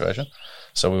situation.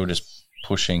 So we were just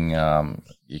pushing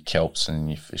your kelps and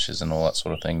your fishes and all that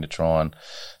sort of thing to try and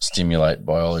stimulate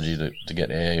biology to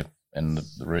get air and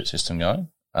the root system going.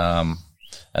 And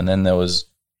then there was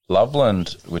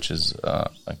Loveland, which is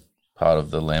a part of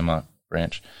the Landmark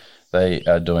branch. They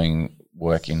are doing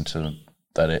work into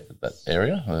that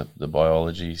area, the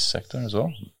biology sector as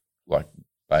well, like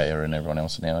Bayer and everyone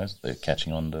else now they're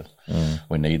catching on to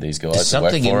we need these guys to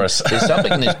work for us. There's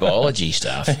something in this biology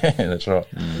stuff. Yeah, that's right.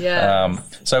 Yeah.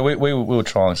 So we were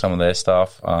trying some of their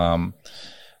stuff,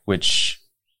 which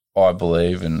I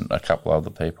believe and a couple other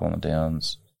people on the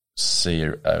Downs see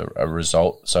a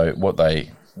result. So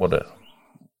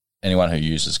anyone who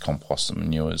uses compost and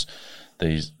manures,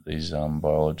 these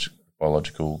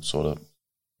biological sort of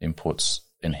inputs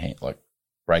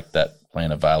break that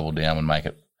plant available down and make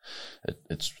it.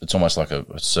 It's almost like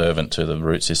a servant to the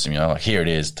root system, you know, like here it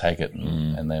is, take it,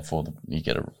 and therefore you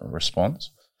get a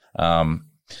response.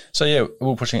 So yeah,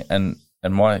 we're pushing, and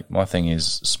my thing is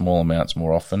small amounts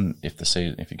more often if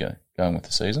you're going with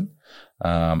the season,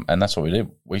 and that's what we did.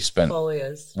 We spent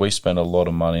a lot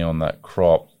of money on that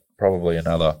crop, probably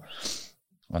another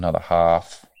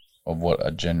half of what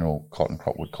a general cotton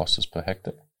crop would cost us per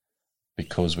hectare,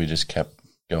 because we just kept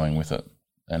going with it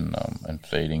and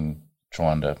feeding,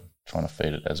 trying to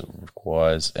feed it as it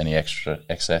requires, any extra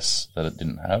excess that it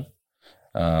didn't have.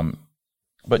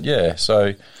 But yeah,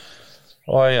 so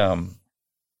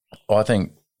I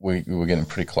think we were getting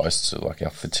pretty close to like our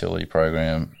fertility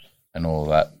program and all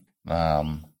that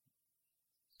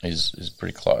is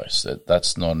pretty close.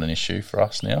 That's not an issue for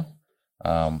us now,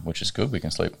 which is good. We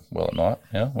can sleep well at night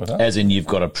now with that. As in, you've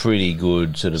got a pretty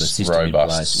good sort of a system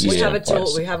robust in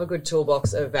place. We have a good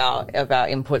toolbox of our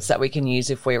inputs that we can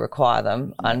use if we require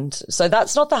them, and so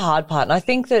that's not the hard part. And I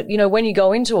think that, you know, when you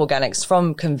go into organics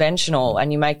from conventional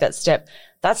and you make that step,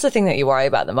 that's the thing that you worry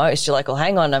about the most. You're like, well,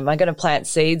 hang on, am I going to plant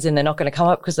seeds and they're not going to come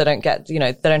up because they don't get, they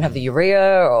don't have the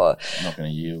urea, or not going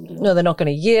to yield. No, they're not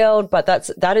going to yield. But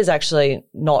that is actually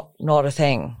not a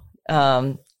thing.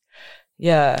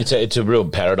 Yeah, it's a real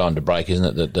paradigm to break,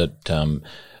 isn't it?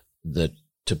 That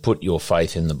to put your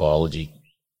faith in the biology,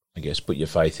 I guess, put your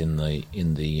faith in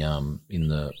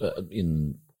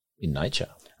nature.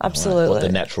 Absolutely. Right? What the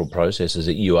natural process is,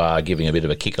 that you are giving a bit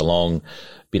of a kick along,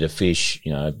 bit of fish,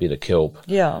 a bit of kelp.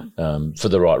 Yeah. For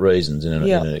the right reasons, in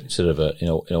a sort of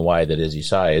in a way that, as you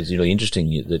say, it's really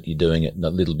interesting that you're doing it a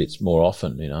little bit more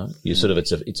often. You sort of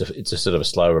it's a sort of a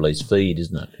slow release feed,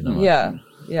 isn't it? Yeah.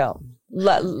 Yeah.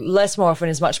 Less more often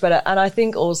is much better. And I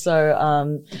think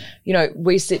also,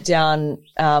 we sit down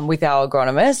with our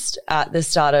agronomist at the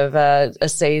start of a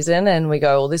season and we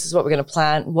go, well, this is what we're going to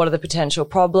plant. What are the potential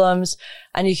problems?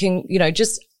 And you can,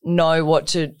 just know what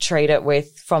to treat it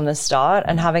with from the start.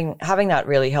 And having that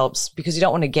really helps, because you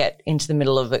don't want to get into the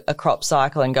middle of a crop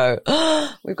cycle and go,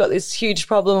 oh, we've got this huge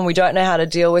problem and we don't know how to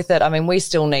deal with it. I mean, we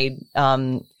still need,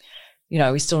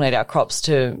 our crops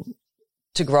to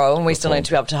grow, and we still need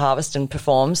to be able to harvest and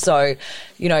perform. So,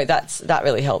 that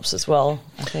really helps as well,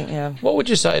 I think. Yeah. What would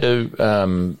you say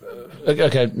to?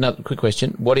 Okay, another quick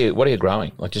question. What are you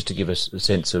growing? Like, just to give us a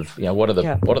sense of, what are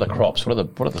the crops? What are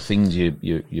the things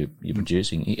you're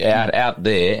producing out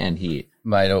there and here,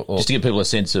 mate? Just to give people a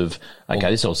sense of, okay,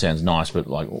 this all sounds nice, but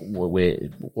like, what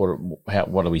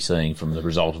are we seeing from the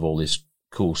result of all this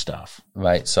cool stuff,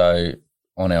 mate? So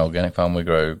on our organic farm, we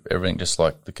grow everything just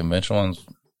like the conventional ones.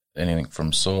 Anything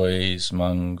from soys,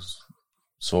 mungs,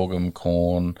 sorghum,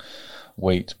 corn,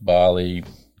 wheat, barley,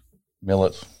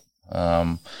 millet,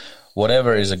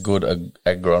 whatever is a good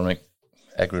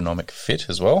agronomic fit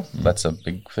as well. That's a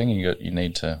big thing. You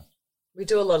need to. We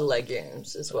do a lot of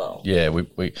legumes as well. Yeah,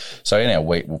 so in our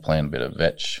wheat we'll plant a bit of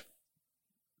vetch,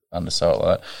 undersoil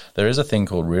like that. There is a thing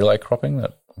called relay cropping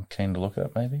that I'm keen to look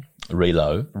at, maybe.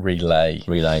 Relay.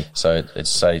 So it's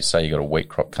say you got a wheat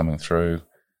crop coming through.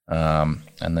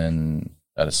 And then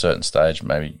at a certain stage,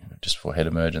 maybe just for head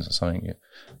emergence or something, you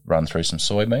run through some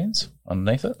soybeans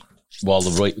underneath it. While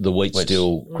the wheat's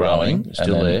still growing,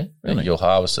 still there. Really? You'll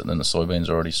harvest it and then the soybeans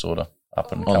are already sort of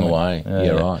up and coming. On the way.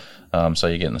 Yeah, right. So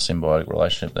you're getting a symbiotic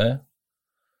relationship there.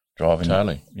 Driving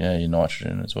totally. Your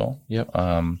nitrogen as well. Yep.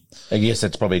 I guess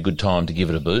that's probably a good time to give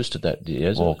it a boost at that.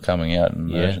 Well, coming out in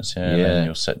emergence, and then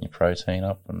you're setting your protein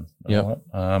up and all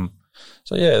that.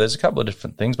 So there's a couple of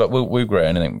different things, but we grow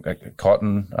anything.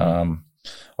 Cotton.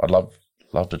 I'd love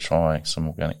to try some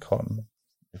organic cotton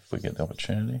if we get the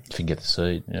opportunity. If you can get the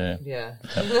seed, yeah.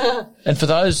 And for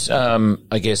those,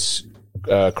 I guess,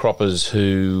 croppers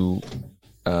who,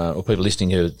 or people listening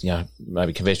who,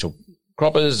 maybe conventional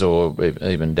croppers or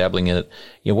even dabbling in it,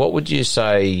 what would you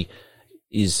say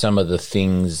is some of the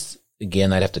things?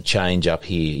 Again, they'd have to change up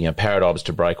here, paradigms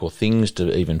to break or things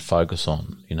to even focus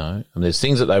on, And there's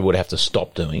things that they would have to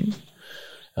stop doing,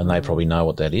 and they probably know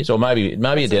what that is. Or maybe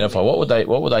identify what would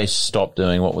they stop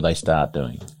doing, what would they start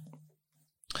doing?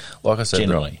 Like I said,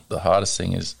 generally, the hardest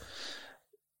thing is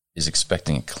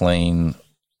expecting a clean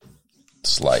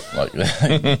slate. Like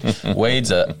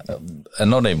weeds are,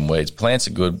 and not even weeds, plants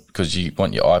are good because you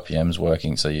want your IPMs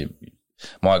working, so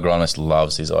my agronomist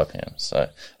loves his IPM, so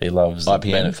he loves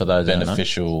IPM for those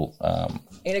beneficial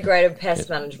integrated pest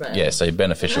management. Yeah, so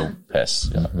beneficial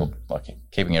pests, like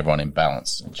keeping everyone in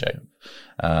balance and check.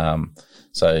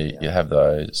 So you have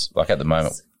those. Like at the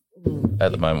moment,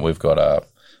 I've got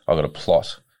a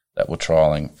plot that we're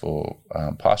trialing for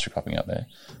pasture cropping out there,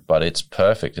 but it's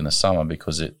perfect in the summer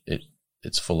because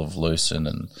it's full of lucerne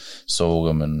and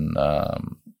sorghum and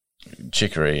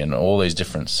chicory and all these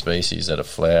different species that are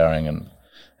flowering,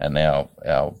 and our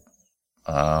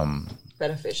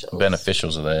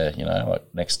beneficials are there, like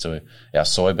next to our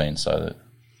soybeans, so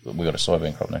that we got a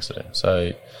soybean crop next to it.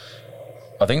 So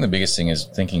I think the biggest thing is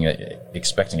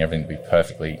expecting everything to be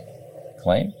perfectly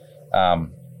clean.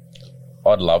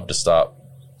 I'd love to start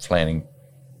planting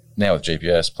now with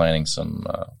GPS, planting some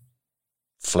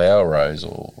flower rows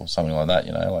or something like that,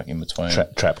 like in between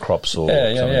trap crops or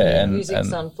and using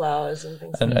sunflowers and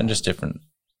things and just different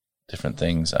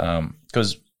things,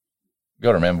 because you got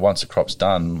to remember, once the crop's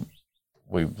done,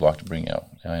 we like to bring our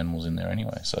animals in there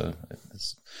anyway, so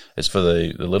it's for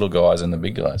the little guys and the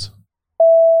big guys.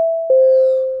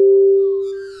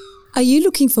 Are you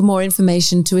looking for more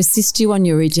information to assist you on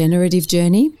your regenerative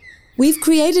journey? We've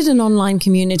created an online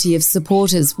community of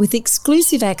supporters with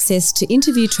exclusive access to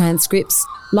interview transcripts,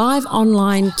 live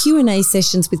online Q&A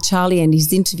sessions with Charlie and his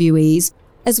interviewees,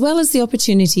 as well as the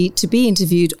opportunity to be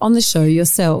interviewed on the show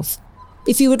yourself.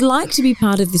 If you would like to be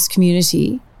part of this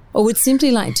community, or would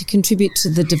simply like to contribute to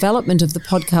the development of the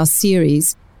podcast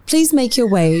series, please make your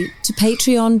way to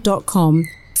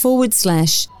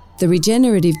patreon.com/The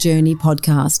Regenerative Journey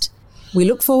podcast. We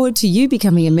look forward to you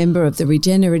becoming a member of the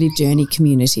Regenerative Journey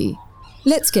community.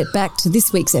 Let's get back to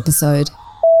this week's episode.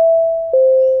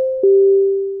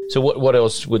 So what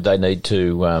else would they need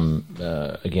to,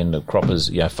 again, the croppers,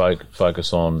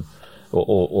 focus on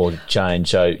or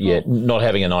change? So, not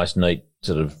having a nice, neat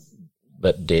sort of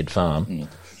but dead farm.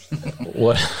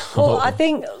 What? Well, I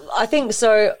think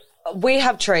so. We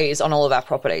have trees on all of our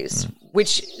properties,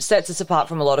 which sets us apart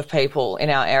from a lot of people in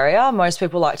our area. Most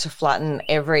people like to flatten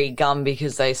every gum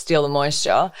because they steal the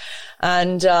moisture.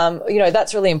 And,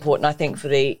 that's really important, I think, for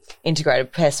the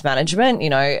integrated pest management,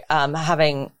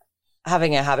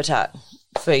 having a habitat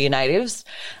for your natives.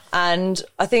 And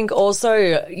I think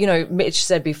also, Mitch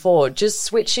said before, just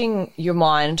switching your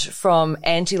mind from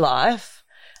anti-life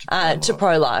to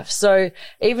pro-life. So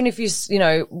even if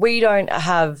we don't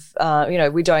have,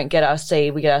 we don't get our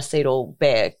seed, we get our seed all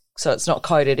bare. So it's not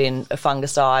coated in a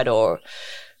fungicide or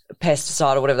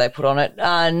pesticide or whatever they put on it.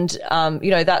 And,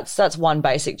 that's one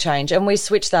basic change. And we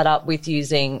switch that up with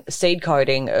using seed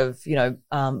coating of,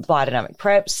 biodynamic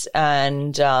preps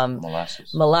and,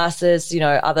 molasses,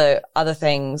 other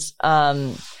things.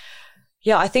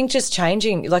 I think just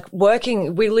changing,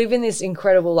 we live in this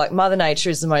incredible, Mother Nature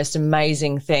is the most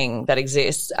amazing thing that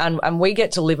exists. And we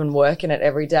get to live and work in it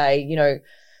every day,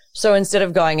 So instead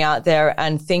of going out there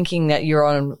and thinking that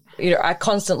you're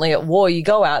constantly at war, you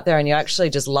go out there and you actually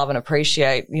just love and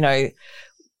appreciate,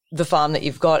 the farm that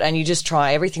you've got, and you just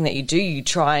try everything that you do. You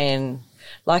try and,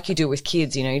 like you do with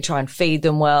kids, you try and feed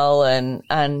them well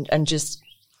and just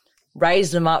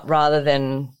raise them up rather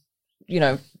than,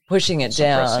 pushing it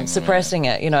down, suppressing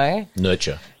it,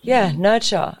 Nurture. Yeah,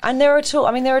 nurture. And there are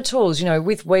tools,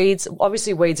 with weeds.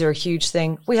 Obviously, weeds are a huge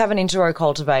thing. We have an interrow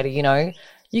cultivator,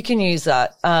 you can use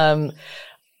that.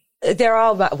 There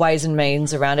are ways and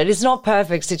means around it. It's not a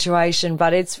perfect situation,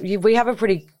 but we have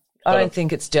I don't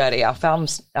think it's dirty. Our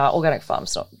organic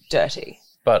farm's not dirty.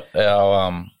 But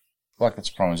our, it's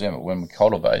a prime example. When we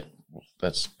cultivate,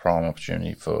 that's prime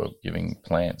opportunity for giving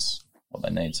plants what they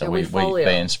need. So we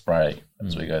ban spray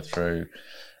as we go through.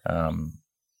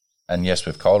 And yes,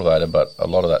 we've cultivated, but a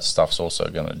lot of that stuff's also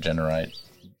going to generate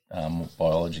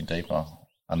biology deeper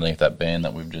underneath that band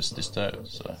that we've just disturbed.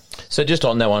 So just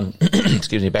on that one,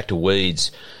 excuse me, back to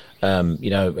weeds. Again,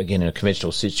 in a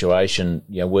conventional situation,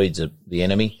 weeds are the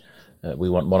enemy. We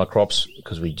want monocrops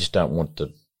because we just don't want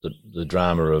the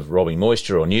drama of robbing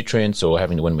moisture or nutrients or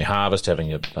having to, when we harvest, having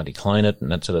to bloody clean it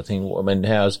and that sort of thing. I mean,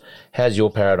 how's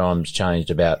your paradigms changed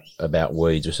about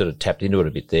weeds? We sort of tapped into it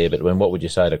a bit there, but what would you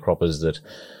say to croppers that,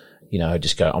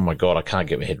 just go, oh my God, I can't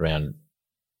get my head around,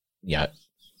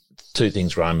 two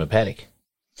things growing in my paddock?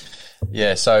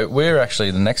 Yeah, so we're actually,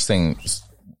 the next thing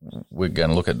we're going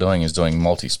to look at doing is doing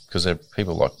because there are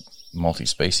people like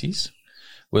multi-species.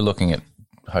 We're looking at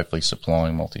hopefully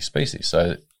supplying multi-species.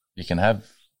 So you can have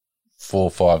 4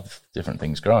 or 5 different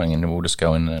things growing, and we'll just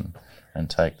go in and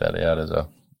take that out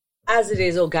as it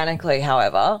is organically.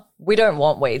 However, we don't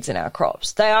want weeds in our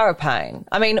crops. They are a pain.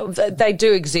 I mean, they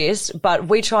do exist, but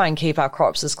we try and keep our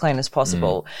crops as clean as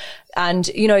possible. And,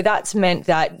 that's meant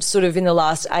that sort of in the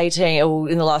last 18 or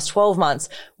in the last 12 months,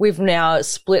 we've now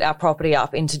split our property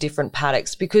up into different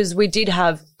paddocks because we did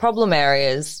have problem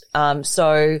areas.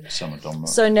 So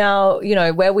now,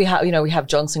 where we have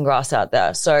Johnson grass out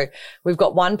there. So we've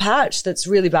got one patch that's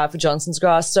really bad for Johnson's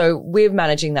grass. So we're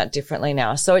managing that differently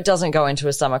now. So it doesn't go into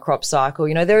a summer crop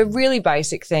cycle. There are really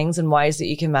basic things and ways that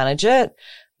you can manage it.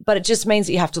 But it just means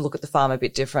that you have to look at the farm a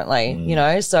bit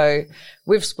differently, So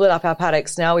we've split up our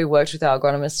paddocks now. We worked with our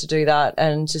agronomists to do that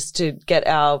and just to get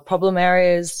our problem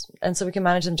areas and so we can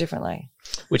manage them differently.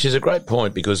 Which is a great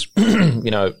point because,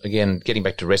 again, getting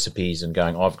back to recipes and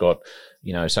going, I've got,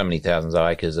 so many thousands of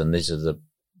acres and this is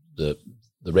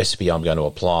the recipe I'm going to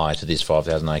apply to this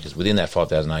 5,000 acres. Within that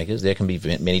 5,000 acres, there can be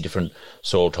many different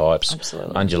soil types,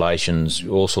 Absolutely. Undulations,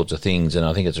 all sorts of things. And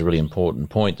I think it's a really important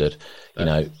point that,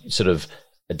 sort of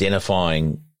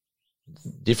identifying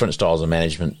different styles of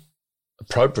management,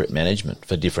 appropriate management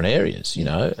for different areas,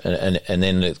 and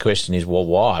then the question is, well,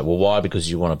 why? Well, why?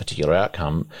 Because you want a particular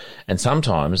outcome. And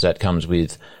sometimes that comes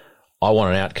with, I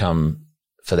want an outcome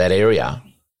for that area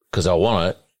because I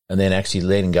want it, and then actually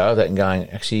letting go of that and going,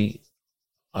 actually,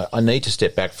 I need to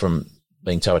step back from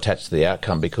being so attached to the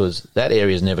outcome because that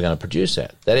area is never going to produce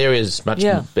that. That area is much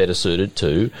better suited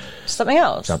to something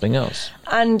else.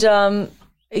 And,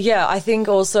 I think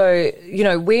also,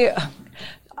 we're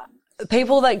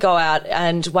people that go out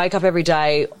and wake up every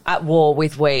day at war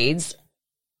with weeds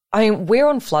I mean, we're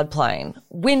on floodplain.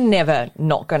 We're never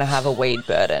not going to have a weed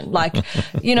burden. Like,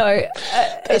 you know.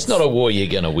 It's not a war you're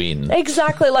going to win.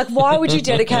 Exactly. Like, why would you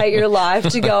dedicate your life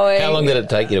to going? How long did it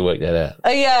take you to work that out?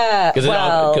 Yeah.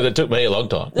 Because it took me a long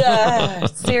time. Yeah,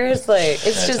 seriously.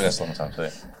 It's It took us a long time too.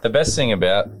 The best thing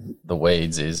about the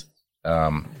weeds is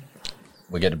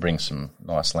we get to bring some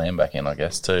nice lamb back in, I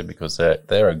guess, too, because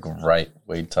they're a great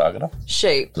weed targeter.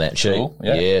 sheep. Sheep. Cool,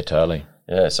 Yeah, totally.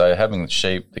 Yeah, so having the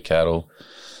sheep, the cattle,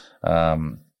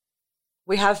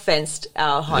 We have fenced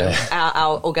our home,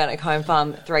 our organic home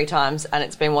farm 3 times, and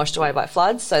it's been washed away by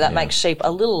floods. So that makes sheep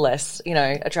a little less,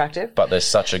 attractive. but they're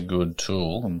such a good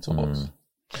tool and tools.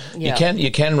 Yeah.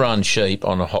 You can run sheep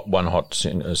on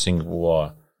a single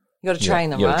wire. You got to train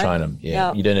them, You right? got to train them.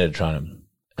 Yeah, you do need to train them.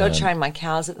 Got to train my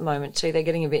cows at the moment too. They're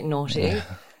getting a bit naughty.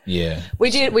 Yeah. We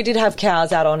did have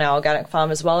cows out on our organic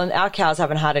farm as well, and our cows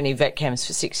haven't had any vet chems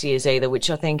for 6 years either, which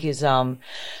I think is, on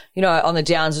the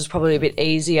downs was probably a bit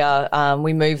easier.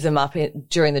 We moved them up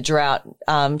during the drought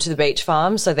to the beach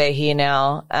farm, so they're here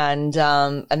now, and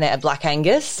they're Black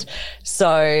Angus.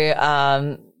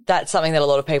 So that's something that a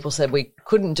lot of people said we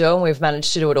couldn't do, and we've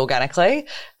managed to do it organically,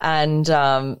 and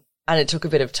it took a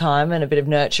bit of time and a bit of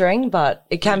nurturing, but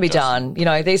it can be done.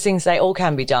 These things, they all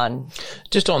can be done.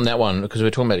 Just on that one, because we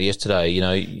were talking about it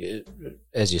yesterday,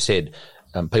 as you said,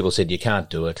 people said you can't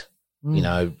do it.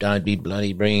 Don't be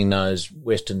bloody bringing those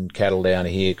Western cattle down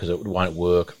here because it won't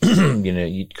work.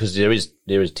 Because there is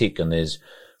tick and there's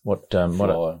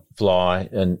fly,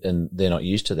 and they're not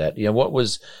used to that. What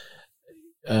was,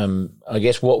 I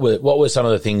guess, what were some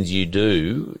of the things you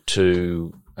do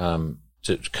to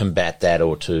combat that,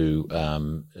 or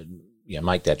to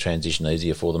make that transition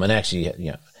easier for them and actually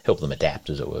help them adapt,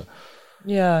 as it were?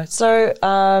 Yeah. So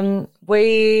I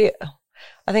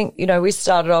think we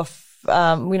started off.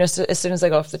 As soon as they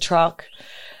got off the truck,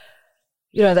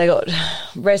 they got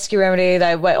rescue remedy.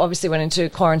 They obviously went into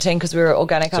quarantine because we were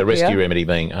organic. So rescue remedy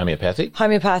being homeopathic.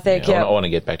 Homeopathic. Yeah. I want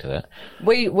to get back to that.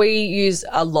 We use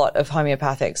a lot of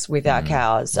homeopathics with our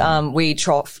cows. We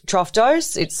trough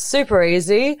dose. It's super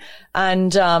easy.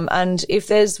 And if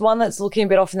there's one that's looking a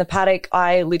bit off in the paddock,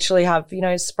 I literally have,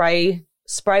 spray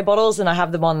bottles, and I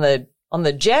have them on the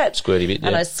jet. Squirty bit, yeah.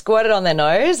 And I squirt it on their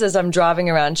nose as I'm driving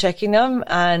around checking them,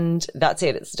 and that's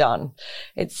it. It's done.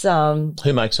 It's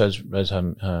Who makes those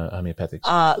homeopathics?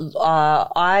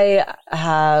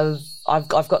 I've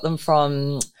got them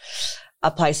from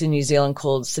a place in New Zealand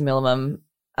called Similimum,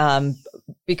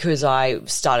 because I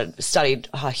studied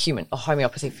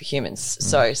homeopathy for humans.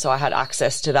 So I had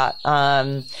access to that.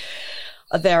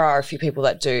 There are a few people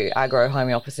that do agro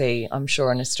homeopathy, I'm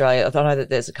sure, in Australia. I know that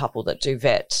there's a couple that do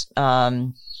vet.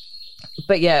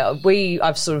 But yeah,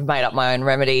 I've sort of made up my own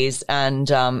remedies,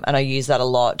 and I use that a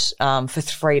lot for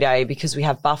 3-day because we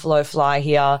have buffalo fly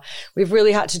here. We've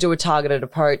really had to do a targeted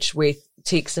approach with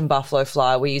ticks and buffalo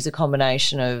fly. We use a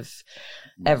combination of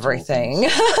everything.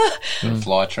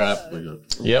 Fly trap.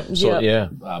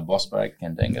 Boss bag,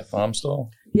 Kandanga farm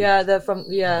style. Yeah, they're from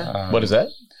what is that?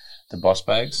 The boss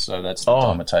bags. So that's the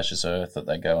diatomaceous earth that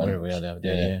they go in. Where we are the other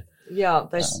day, Yeah,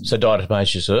 so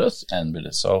diatomaceous earth and a bit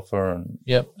of sulfur and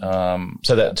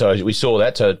so we saw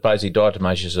that. So it's basically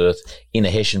diatomaceous earth in a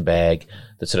hessian bag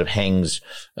that sort of hangs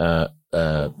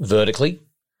vertically,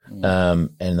 and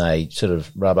they sort of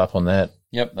rub up on that.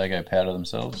 Yep, they go powder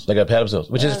themselves.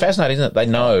 Which is fascinating, isn't it? They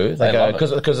know they go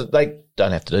because they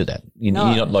don't have to do that. You're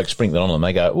not like sprinkling it on them.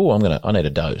 They go, I need a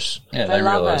dose. Yeah, they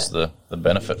realise the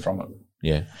benefit from it.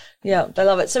 Yeah. Yeah, they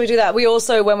love it. So we do that. We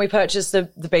also, when we purchase the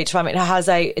beach farm, it has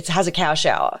a cow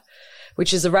shower,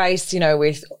 which is a race,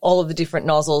 with all of the different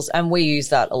nozzles, and we use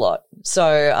that a lot.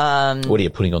 So, what are you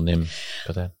putting on them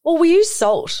for that? Well, we use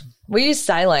salt. We use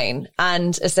saline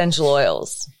and essential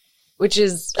oils, which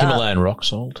is Himalayan rock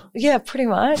salt. Yeah, pretty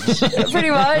much. And it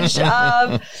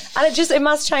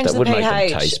must change the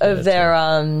pH of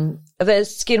their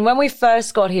skin. When we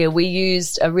first got here, we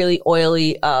used a really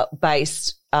oily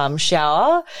based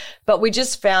shower, but we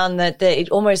just found that it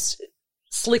almost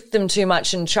slicked them too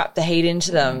much and trapped the heat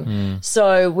into them.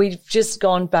 So we've just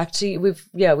gone back to we're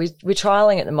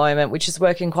trialing at the moment, which is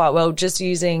working quite well, just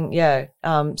using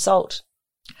salt.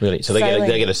 Really? So they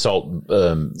get a salt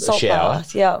shower.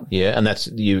 Bath, yeah. Yeah, and that's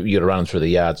you got to run them through the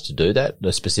yards to do that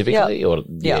specifically,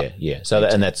 yeah. So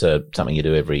and that's something you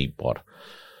do every now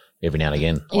and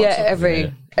again.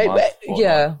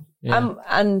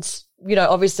 And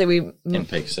obviously we in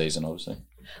peak season, obviously.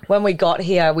 When we got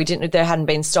here, there hadn't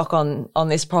been stock on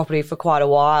this property for quite a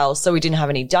while, so we didn't have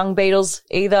any dung beetles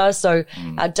either. So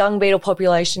our dung beetle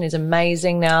population is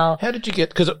amazing now. How did you get?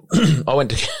 Because I went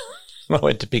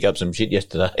to pick up some shit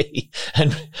yesterday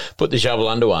and put the shovel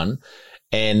under one,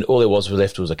 and all there was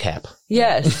left was a cap.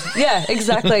 Yes. Yeah,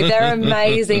 exactly. They're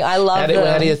amazing. I love them.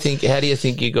 How do you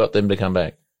think you got them to come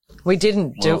back? We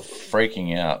didn't do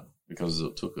freaking out because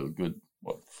it took a good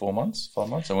 5 months,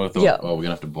 and we thought, we're gonna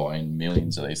have to buy in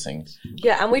millions of these things.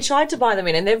 Yeah, and we tried to buy them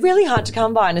in, and they're really hard to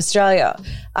come by in Australia.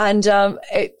 And John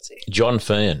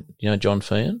Feehan, you know John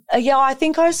Feehan? Yeah, I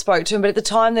think I spoke to him, but at the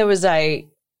time there was a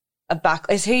back.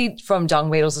 Is he from Dung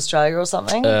Beetles Australia or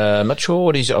something? I'm not sure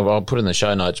what he's. I'll put it in the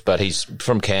show notes, but he's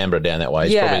from Canberra down that way.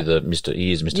 He's probably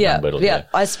Mr. Dung Beetle. Yeah,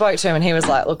 I spoke to him and he was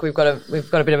like, "Look, we've got a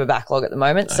bit of a backlog at the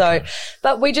moment." Okay. So,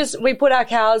 but we put our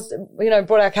cows,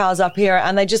 brought our cows up here,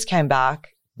 and they just came back.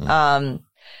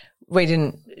 We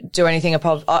didn't do anything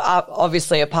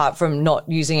obviously apart from not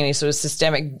using any sort of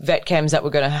systemic vet chems that were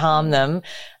going to harm them.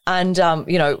 And,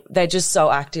 they're just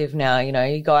so active now.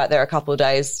 You go out there a couple of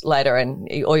days later and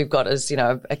all you've got is,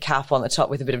 a cap on the top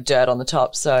with a bit of dirt on the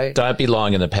top. So don't be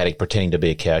lying in the paddock pretending to be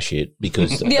a cow shit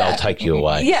because they'll take you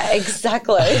away. Yeah,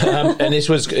 exactly. And this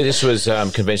was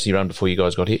conventionally run before you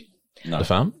guys got here? No. The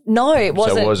farm? No, it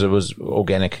wasn't. So it was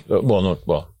organic.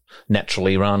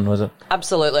 Naturally run, was it?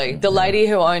 Absolutely. The lady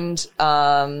who owned,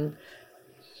 the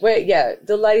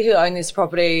lady who owned this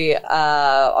property,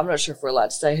 I'm not sure if we're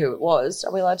allowed to say who it was.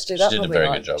 Are we allowed to do that? She did a very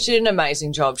good job. She did an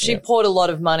amazing job. She poured a lot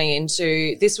of money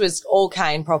into, this was all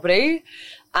cane property,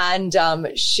 and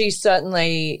she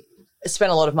certainly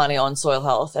spent a lot of money on soil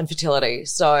health and fertility.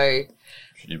 So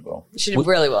she did well. She did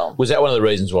really well. Was that one of the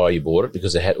reasons why you bought it?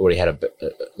 Because it had already had a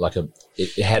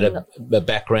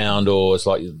background, or it's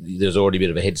like there's already a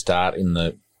bit of a head start in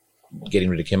the getting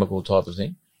rid of chemical type of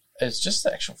thing? It's just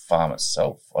the actual farm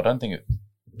itself. I don't think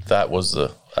that was a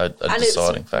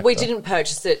deciding factor. We didn't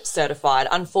purchase it certified.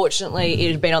 Unfortunately,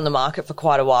 it had been on the market for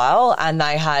quite a while, and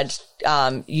they had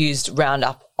used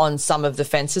Roundup on some of the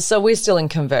fences. So we're still in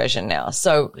conversion now.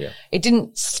 So it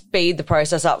didn't speed the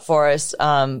process up for us.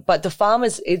 But the farm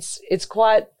it's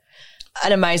quite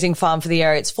an amazing farm for the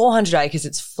area. It's 400 acres.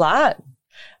 It's flat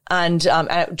and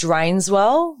it drains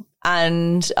well.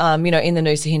 And, in the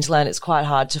Noosa hinterland, it's quite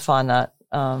hard to find that.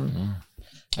 And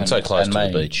so close to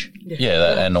the beach.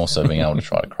 Yeah, and also being able to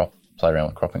try to play around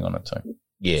with cropping on it too.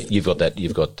 Yeah, you've got that.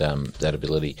 You've got that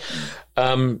ability.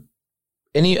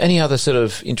 Any other sort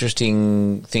of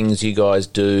interesting things you guys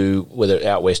do, whether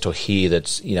out west or here,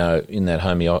 that's in that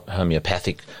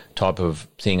homeopathic type of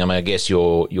thing? I mean, I guess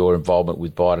your involvement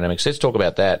with biodynamics. Let's talk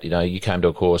about that. You came to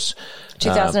a course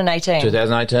 2018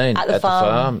 at the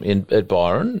farm at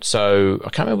Byron. So I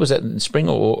can't remember, was that in spring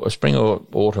or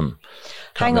autumn?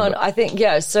 Hang on, I think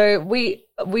So we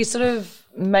sort of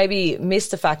maybe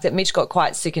missed the fact that Mitch got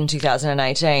quite sick in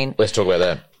 2018. Let's talk about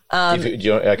that. Do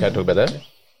you okay to talk about that?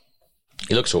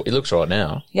 He looks right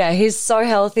now. Yeah, he's so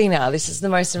healthy now. This is the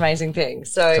most amazing thing.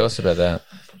 So tell us about that.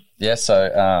 Yeah,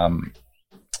 so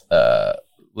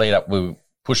lead up, we were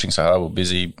pushing so hard, we were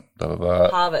busy, blah, blah, blah.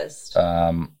 Harvest.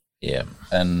 I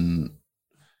had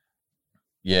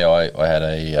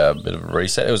a bit of a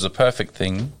reset. It was a perfect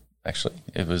thing, actually.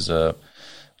 It was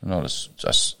not a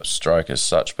stroke as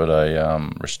such, but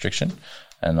a restriction,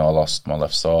 and I lost my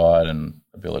left side and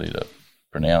ability to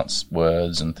pronounce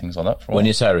words and things like that. When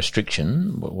you say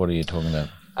restriction, what are you talking about?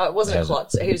 It wasn't a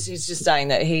clot. He's just saying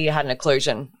that he had an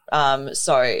occlusion.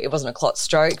 So it wasn't a clot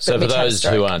stroke. So but for those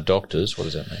who aren't doctors, what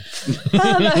does that mean?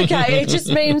 Okay, it just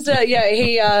means that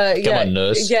Come on,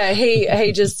 nurse. Yeah,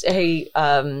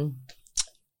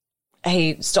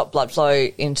 he stopped blood flow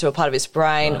into a part of his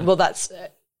brain. Right. Well, that's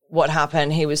what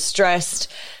happened. He was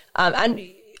stressed, and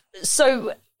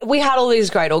so we had all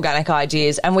these great organic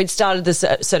ideas, and we'd started the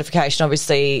certification.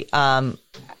 Obviously, our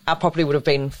property would have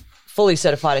been fully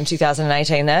certified in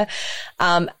 2018 there.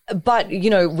 But,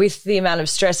 with the amount of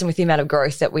stress and with the amount of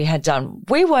growth that we had done,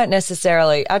 we weren't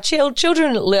necessarily – our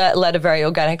children led a very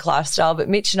organic lifestyle, but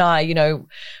Mitch and I,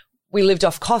 we lived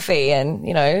off coffee and,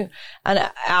 and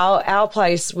our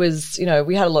place was,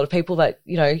 we had a lot of people that,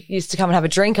 used to come and have a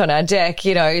drink on our deck,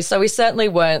 so we certainly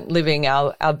weren't living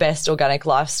our best organic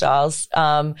lifestyles.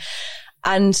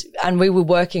 And we were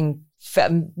working –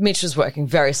 Mitch was working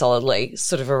very solidly,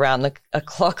 sort of around the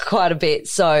clock quite a bit.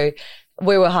 So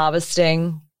we were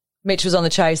harvesting. Mitch was on the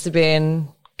chaser bin,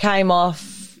 came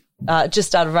off, just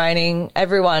started raining.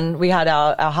 We had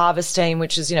our harvest team,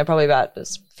 which is, probably about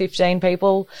 15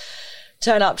 people,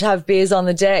 turn up to have beers on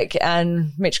the deck,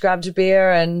 and Mitch grabbed a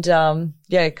beer and,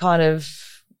 kind of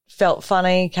felt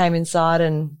funny, came inside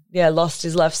and, lost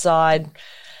his left side,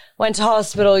 went to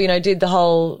hospital, did the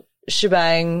whole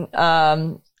shebang.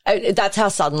 That's how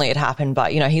suddenly it happened,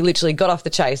 but he literally got off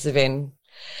the chaser bin,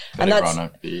 and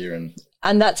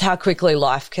that's how quickly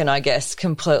life can, I guess,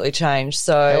 completely change.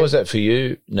 So how was that for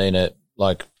you, Nina?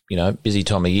 Like, busy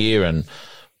time of year, and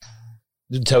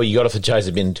tell you got off the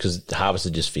chaser bin because the harvest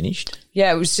had just finished.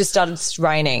 Yeah, it was just started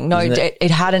raining. No,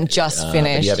 it hadn't just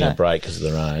finished. You're having a break because of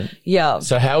the rain. Yeah.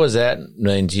 So how was that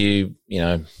mean to you?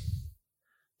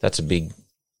 That's a big.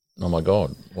 Oh my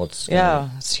God,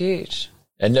 it's huge.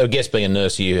 And I guess being a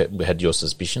nurse, you had your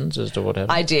suspicions as to what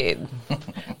happened? I did.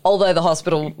 Although the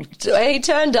hospital, he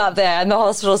turned up there and the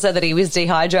hospital said that he was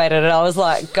dehydrated, and I was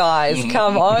like, guys,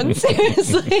 come on,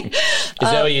 seriously. Is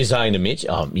that what you're saying to Mitch?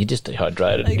 Oh, you're just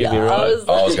dehydrated. Give you right.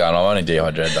 I was going, I'm only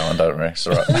dehydrated, though, and don't rest.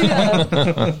 All right.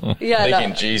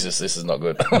 Thinking, Jesus, this is not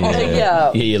good.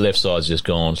 Yeah, your left side's just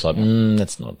gone. It's like,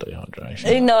 that's not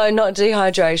dehydration. No, not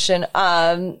dehydration.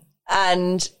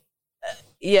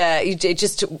 It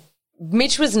just...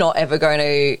 Mitch was not ever going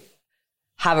to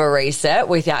have a reset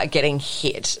without getting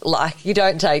hit. Like, you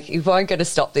won't go to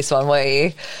stop this one, were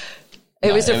you?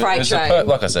 It was a freight train.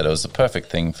 Like I said, it was the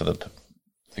perfect thing for the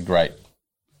great.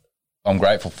 I'm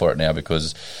grateful for it now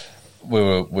because we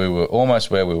were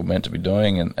almost where we were meant to be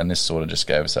doing, and this sort of just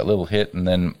gave us that little hit, and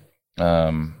then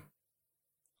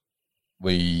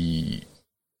we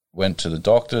went to the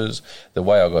doctors. The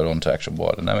way I got onto actual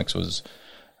biodynamics was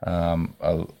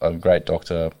a great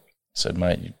doctor said,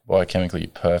 mate, biochemically you're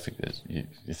perfect. You're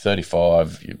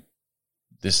 35.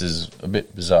 This is a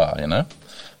bit bizarre,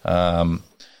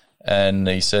 And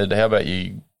he said, how about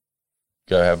you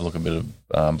go have a look at a bit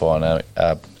of biodynamic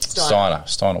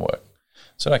Steiner work.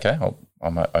 I said, okay,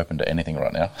 I'm open to anything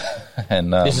right now.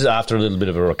 And this is after a little bit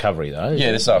of a recovery, though.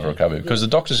 Yeah, this is after recovery because the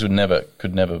doctors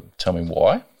could never tell me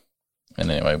why. And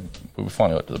anyway, we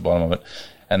finally got to the bottom of it,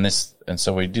 and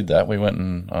so we did that. We went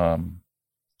and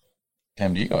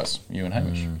came to you guys, you and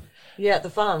Hamish. Yeah, at the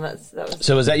farm. That was.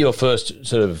 So was that your first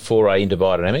sort of foray into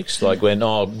biodynamics? Like when,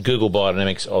 Google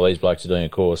biodynamics, these blokes are doing a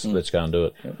course, let's go and do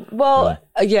it. Well,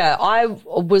 I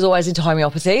was always into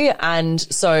homeopathy, and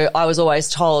so I was always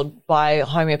told by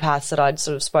homeopaths that I'd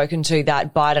sort of spoken to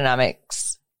that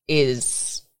biodynamics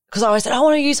is, because I always said, I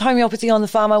want to use homeopathy on the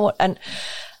farm.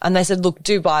 And they said, look,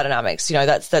 do biodynamics.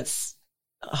 That's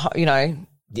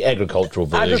the agricultural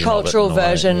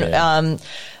version.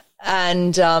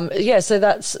 So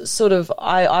that's sort of,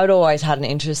 I'd always had an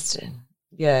interest in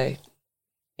it.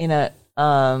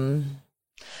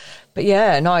 But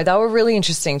yeah, no, they were really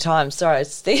interesting times. Sorry,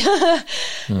 it's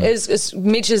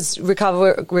Mitch's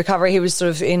recovery. He was sort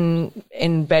of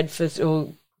in bed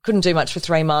couldn't do much for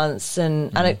 3 months,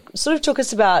 and it sort of took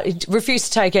us he refused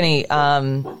to take any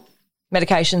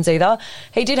medications either.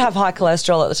 He did have high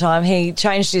cholesterol at the time. He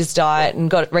changed his diet and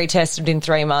got retested in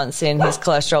 3 months, and his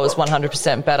cholesterol was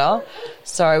 100% better.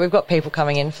 So we've got people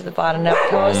coming in for the vitamin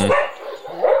course.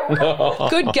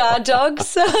 Good guard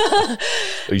dogs.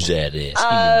 Who's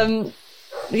that?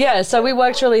 So we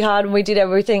worked really hard and we did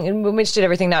everything, and Mitch did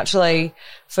everything naturally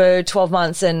for 12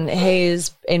 months, and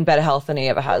he's in better health than he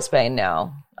ever has been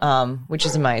now, which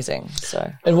is amazing.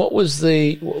 So, and what was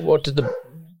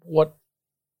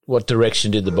what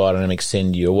direction did the biodynamics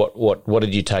send you? What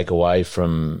did you take away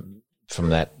from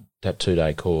that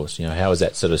 2-day course? How has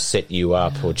that sort of set you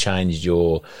up or changed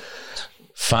your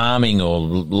farming or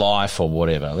life or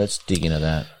whatever? Let's dig into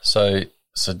that. So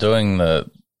doing the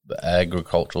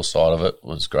agricultural side of it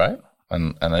was great,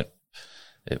 and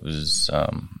it was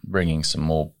bringing some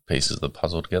more pieces of the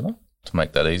puzzle together to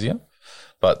make that easier.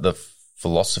 But the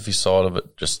philosophy side of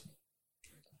it just,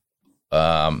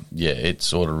 it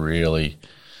sort of really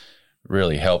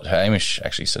helped. Hamish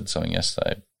actually said something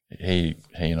yesterday. I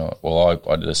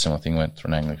did a similar thing, went through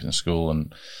an Anglican school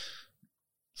and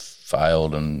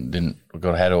failed and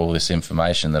had all this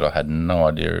information that I had no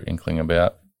inkling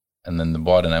about. And then the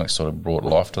biodynamics sort of brought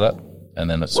life to that, and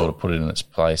then it sort of put it in its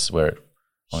place where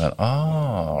I went,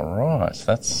 right,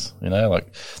 that's,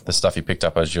 like the stuff you picked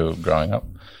up as you were growing up.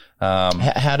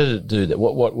 How did it do that?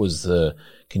 What was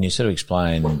can you sort of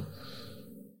explain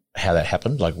how that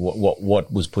happened? Like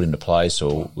what was put into place,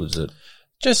 or was it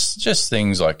just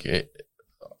things like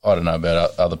I don't know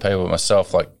about other people, but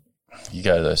myself, like you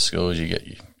go to those schools, you get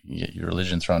your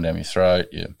religion thrown down your throat.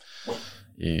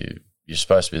 You're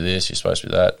supposed to be this, you're supposed to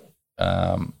be that,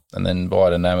 and then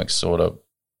biodynamics sort of,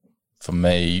 for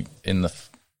me,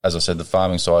 as I said, the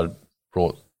farming side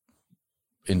brought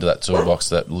into that toolbox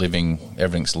that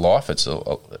everything's life.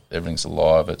 Everything's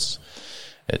alive. It's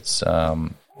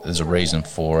there's a reason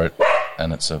for it,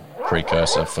 and it's a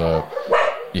precursor for,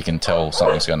 you can tell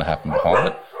something's going to happen behind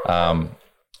it.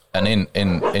 And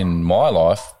in my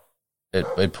life,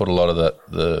 it put a lot of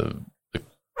the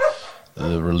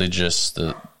religious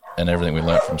and everything we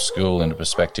learnt from school into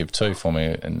perspective too for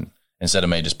me. And instead of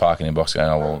me just parking in a box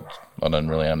going, I don't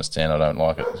really understand, I don't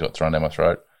like it, it's got thrown down my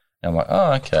throat, And I'm like,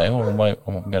 oh, okay, well,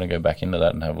 I'm going to go back into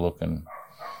that and have a look and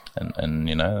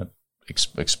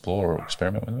explore or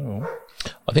experiment with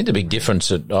it. I think the big difference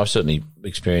that I've certainly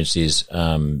experienced is,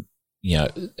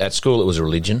 at school it was a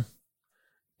religion,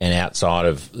 and outside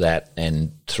of that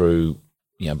and through,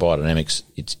 biodynamics,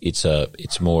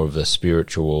 it's more of a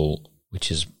spiritual,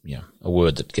 which is, a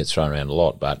word that gets thrown around a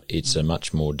lot, but it's a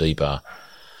much more deeper,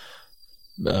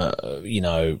 a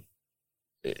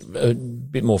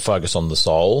bit more focus on the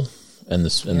soul and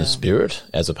the spirit,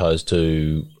 as opposed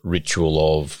to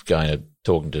ritual of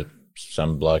talking to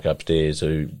some bloke upstairs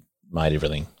who made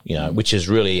everything, which is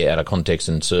really out of context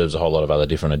and serves a whole lot of other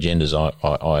different agendas.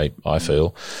 I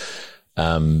feel.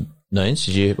 Nins,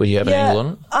 were you have an angle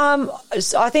on it?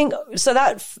 So I think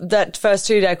that first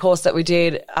 2-day course that we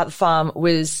did at the farm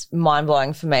was mind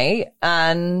blowing for me,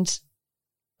 and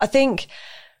I think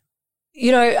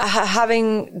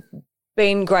having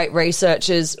been great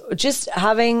researchers, just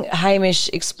having Hamish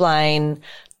explain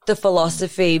the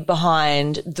philosophy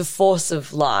behind the force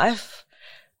of life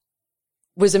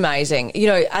was amazing,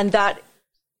 and that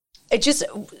it just,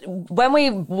 when we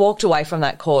walked away from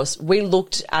that course, we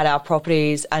looked at our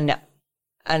properties and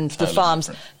the farms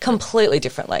completely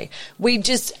differently. We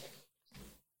just,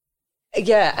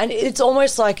 and it's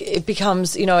almost like it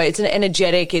becomes, it's an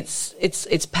energetic,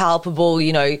 it's palpable,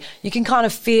 you can kind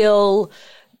of feel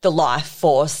the life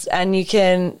force, and you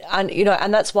can,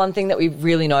 and that's one thing that we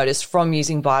really noticed from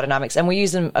using biodynamics, and we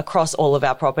use them across all of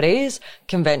our properties,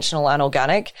 conventional and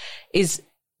organic, is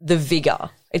the vigor.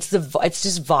 It's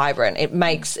just vibrant. It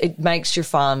makes your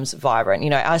farms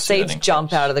vibrant. Our seeds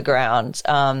jump out of the ground.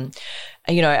 And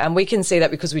we can see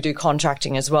that because we do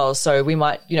contracting as well. So we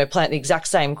might, plant the exact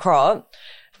same crop,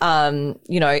 on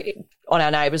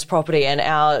our neighbour's property, and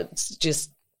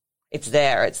it's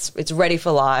there. It's ready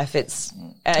for life. It's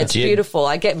beautiful.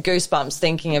 I get goosebumps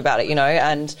thinking about it,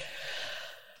 and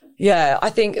I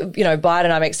think,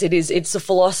 biodynamics, it's a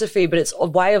philosophy, but it's a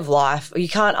way of life. You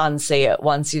can't unsee it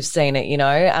once you've seen it,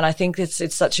 and I think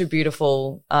it's such a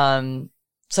beautiful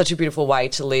way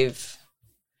to live,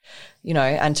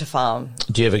 and to farm.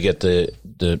 Do you ever get the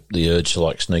urge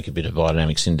to sneak a bit of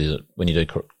biodynamics into it when you do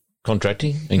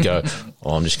contracting and go,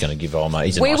 I'm just going to give old mate.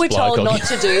 He's a nice bloke. We were told not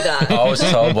to do that. I was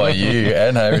told by you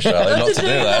and Hamish not to do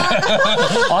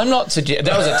that. I'm not suggesting.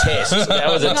 That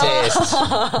was a test.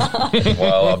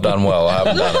 Well, I've done well. I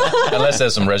haven't done it. Unless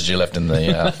there's some residue left in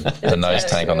the nose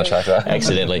tank on the tractor.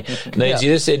 Accidentally. Neds,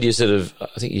 you just said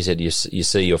I think you said you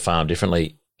see your farm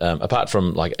differently, apart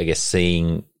from,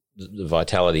 seeing the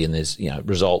vitality, and there's,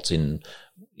 results in,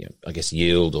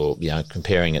 yield, or,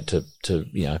 comparing it to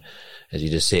as you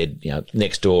just said,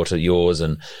 next door to yours.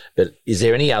 But is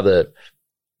there any other,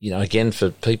 again, for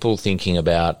people thinking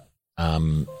about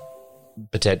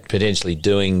potentially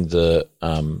doing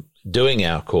doing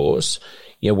our course,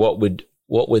 what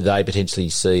would they potentially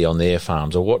see on their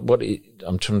farms, or what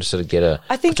I'm trying to sort of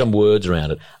put some words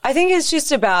around it. I think it's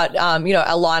just about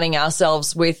aligning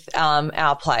ourselves with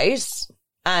our place,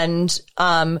 and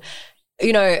and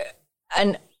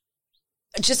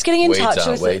just getting in touch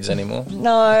with weeds anymore.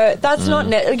 No, that's not.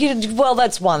 Well,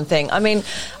 that's one thing. I mean,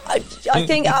 I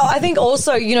think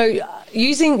also,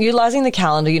 utilizing the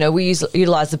calendar. We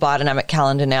utilize the biodynamic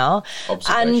calendar now,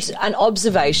 and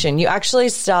observation. You actually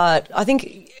start. I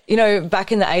think,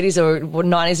 back in the 80s or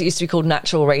 90s, it used to be called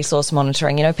natural resource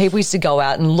monitoring. People used to go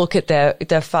out and look at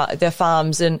their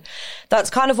farms, and that's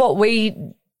kind of what we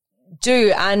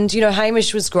do. And,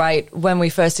 Hamish was great when we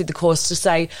first did the course to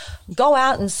say, go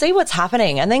out and see what's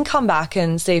happening and then come back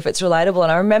and see if it's relatable.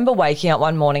 And I remember waking up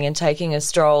one morning and taking a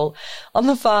stroll on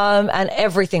the farm, and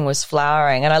everything was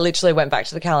flowering. And I literally went back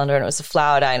to the calendar, and it was a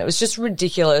flower day, and it was just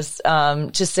ridiculous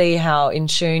to see how in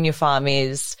tune your farm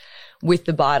is with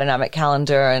the biodynamic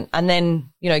calendar, and then,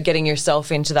 getting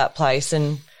yourself into that place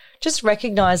and just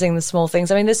recognizing the small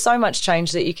things. I mean, there's so much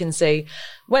change that you can see.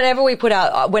 Whenever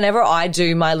I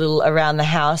do my little around the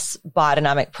house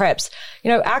biodynamic preps,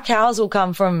 our cows will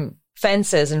come from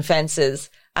fences,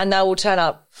 and they will turn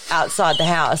up outside the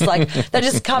house. They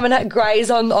just come and graze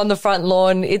on the front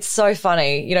lawn. It's so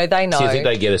funny. They know. Do you think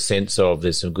they get a sense of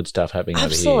there's some good stuff happening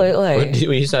Absolutely. over here?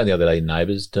 Were you saying the other day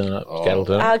neighbours turn up, cattle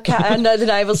turn up? The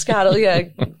neighbours' cattle,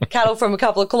 cattle from a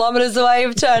couple of kilometres away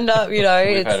have turned up, We've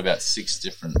had about 6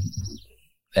 different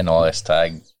NIS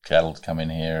tag cattle come in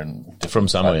here, and from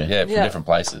somewhere. From different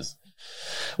places.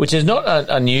 Which is not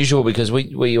unusual, because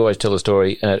we always tell a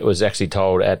story, and it was actually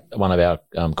told at one of our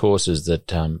courses that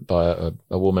by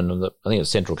a woman on I think it was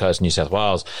Central Coast, New South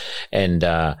Wales, and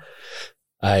a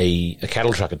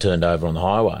cattle truck had turned over on the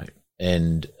highway,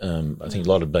 and I think a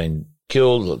lot had been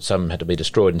killed, some had to be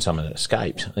destroyed, and some had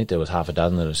escaped. I think there was half a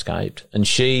dozen that escaped. And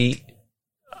she,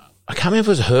 I can't remember if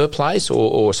it was her place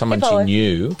or someone she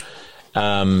knew.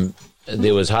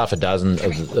 There was half a dozen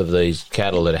of these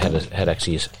cattle that had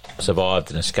actually survived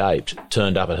and escaped,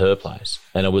 turned up at her place.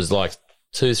 And it was like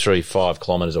 2, 3, 5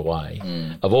 kilometres away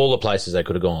of all the places they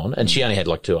could have gone. And she only had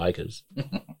like 2 acres.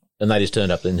 And they just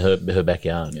turned up in her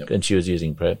backyard. Yep. And she was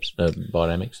using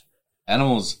biodynamics.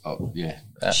 Animals,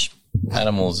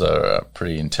 animals are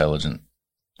pretty intelligent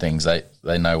things. They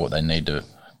know what they need to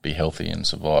be healthy and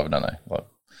survive, don't they? Like,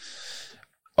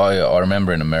 I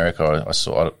remember in America, I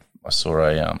saw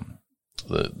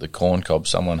the corn cob.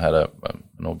 Someone had an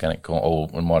organic corn, or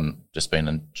it might have just been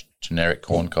a generic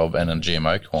corn cob and a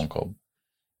GMO corn cob.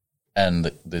 And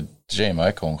the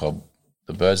GMO corn cob,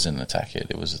 the birds didn't attack it.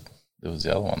 It was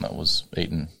the other one that was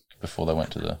eaten before they went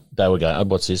to the... They were going,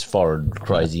 what's this foreign,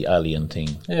 crazy alien thing?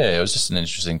 Yeah, it was just an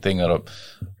interesting thing that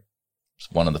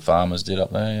one of the farmers did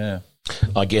up there, yeah.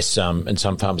 I guess, and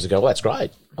some farmers go, well, that's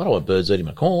great. I don't want birds eating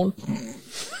my corn.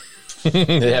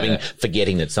 They're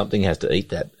forgetting that something has to eat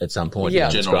that at some point. Yeah.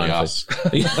 Generally us.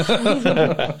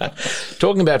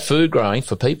 Talking about food growing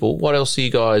for people, what else are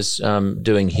you guys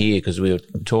doing here? Because we were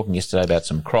talking yesterday about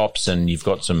some crops, and you've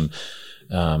got some...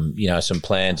 some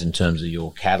plans in terms of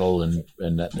your cattle and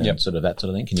that, and sort of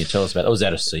thing. Can you tell us about that? Or is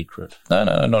that a secret? No,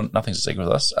 nothing's a secret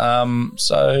with us.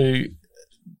 So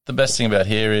the best thing about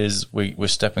here is we're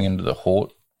stepping into the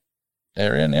hort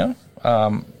area now,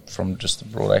 from just the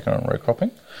broadacre and row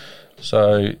cropping.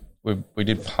 So we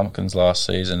did pumpkins last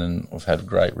season, and we've had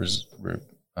great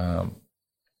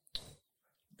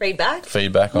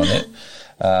feedback on it.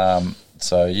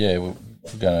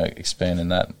 We're going to expand in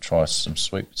that and try some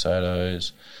sweet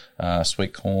potatoes,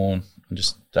 sweet corn, and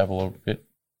just dabble a little bit.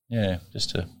 Yeah,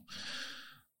 just to...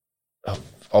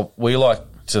 we like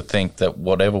to think that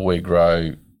whatever we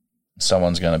grow,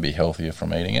 someone's going to be healthier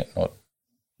from eating it, not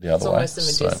the other way. It's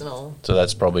almost a medicinal. So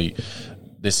that's probably...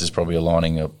 This is probably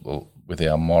aligning with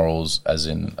our morals as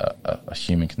in a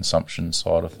human consumption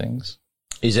side of things.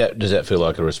 Does that feel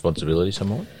like a responsibility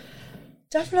somewhat?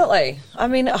 Definitely. I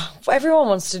mean, everyone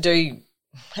wants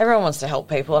to help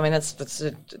people. I mean, that's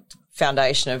the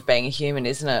foundation of being a human,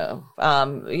 isn't it?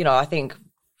 I think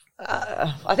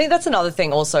that's another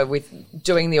thing also with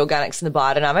doing the organics and the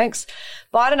biodynamics.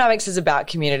 Biodynamics is about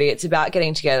community. It's about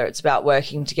getting together. It's about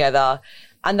working together.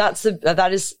 And that's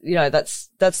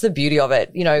the beauty of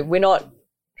it. You know, we're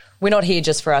not here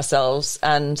just for ourselves.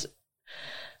 And,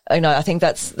 I think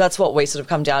that's what we sort of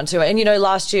come down to. And,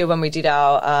 last year when we did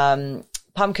our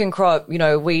pumpkin crop,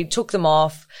 we took them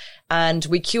off and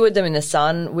we cured them in the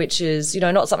sun, which is,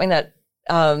 not something that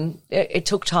it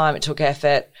took time, it took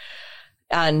effort.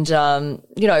 And,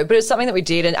 but it's something that we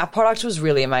did, and our product was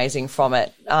really amazing from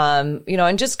it. And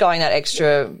just going that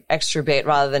extra bit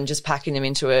rather than just packing them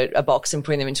into a box and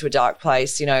putting them into a dark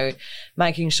place,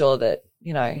 making sure that,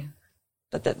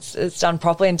 that it's done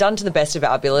properly and done to the best of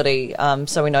our ability.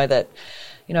 So we know that,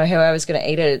 whoever's going to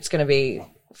eat it, it's going to be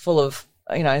full of,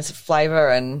 it's flavour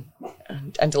and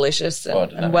delicious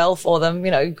and well for them,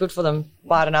 good for them,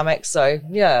 biodynamics. So,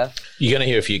 yeah. You're going to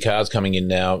hear a few cars coming in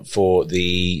now for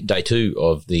the day 2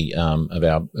 of the of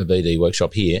our BD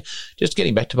workshop here. Just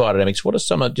getting back to biodynamics, what are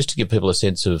some, just to give people a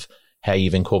sense of how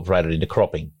you've incorporated into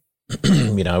cropping?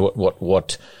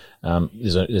 What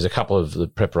there's a couple of the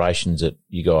preparations that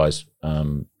you guys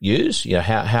use.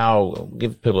 How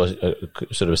give people a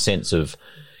sort of a sense of,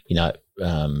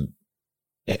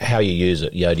 how you use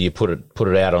it. Do you put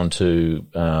it out onto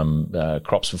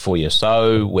crops before you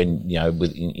sow, when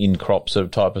with in crop sort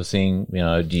of type of thing?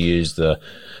 Do you use the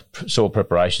soil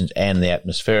preparations and the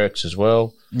atmospherics as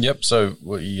well? Yep. So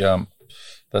we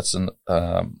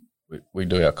we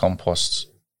do our compost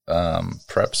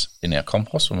preps in our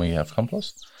compost when we have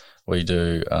compost. We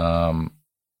do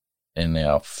in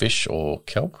our fish or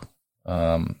kelp,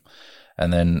 and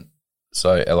then.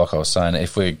 So, like I was saying,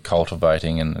 if we're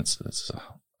cultivating and it's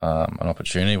an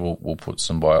opportunity, we'll put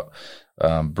some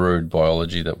brewed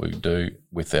biology that we do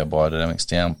with our biodynamics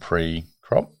down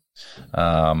pre-crop,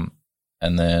 and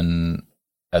then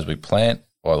as we plant,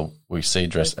 we seed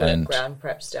dress and ground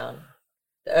preps down,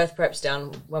 the earth preps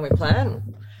down when we plant.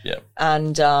 Yeah,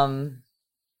 and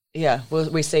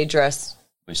we seed dress.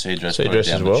 We seed dress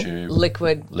as well. Tube,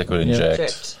 liquid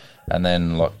inject, and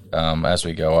then as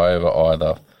we go over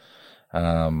either.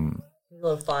 A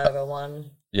little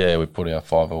 501. Yeah, we put our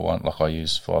 501, like I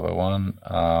use 501.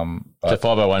 So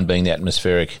 501 being the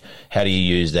atmospheric, how do you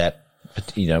use that?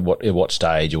 What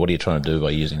stage, or what are you trying to do by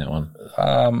using that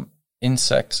one?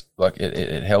 Insects,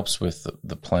 it helps with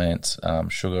the plants,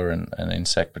 sugar and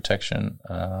insect protection.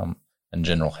 and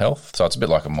general health. So it's a bit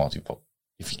like a multiple.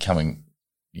 If you're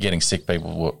getting sick,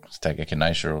 people will take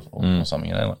echinacea or something,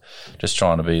 you know, like just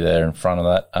trying to be there in front of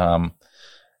that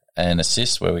and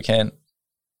assist where we can.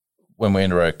 When we're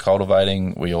into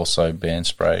cultivating, we also ban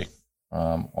spray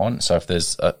on. So if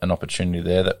there's an opportunity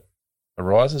there that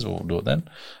arises, we'll do it then.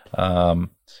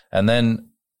 And then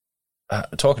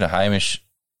talking to Hamish,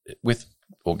 with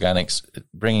organics,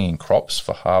 bringing in crops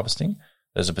for harvesting,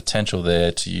 there's a potential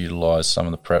there to utilise some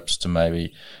of the preps to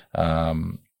maybe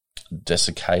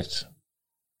desiccate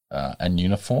and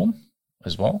uniform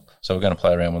as well. So we're going to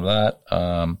play around with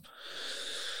that.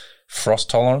 Frost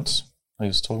tolerance, he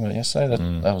was talking about yesterday.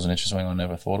 That was an interesting one I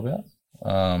never thought about.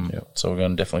 So we're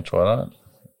going to definitely try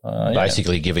that.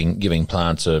 Basically giving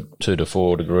plants a 2 to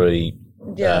 4 degree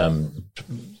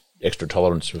extra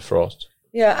tolerance for frost.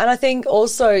 Yeah, and I think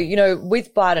also, you know,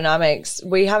 with biodynamics,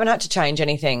 we haven't had to change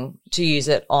anything to use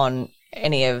it on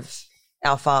any of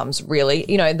our farms, really.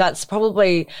 You know, that's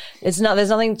probably there's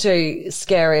nothing too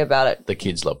scary about it. The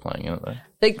kids love playing in it, though.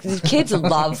 The kids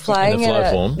love playing in the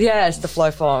flow form. Yes, the flow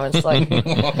form. It's like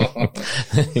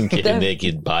getting their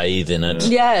kid bathe in it.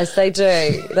 Yes, they do.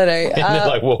 They do. And they're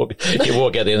like you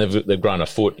walk out there and they've grown a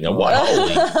foot. You know, what?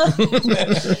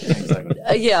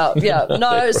 Exactly. Yeah.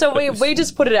 No, so we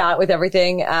just put it out with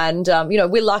everything, and you know,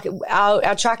 we're lucky.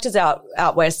 Our tractors out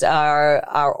west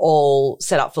are all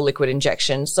set up for liquid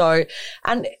injection. So,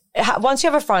 and once you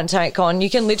have a front tank on, you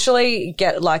can literally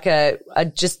get like a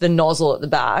just the nozzle at the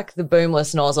back, the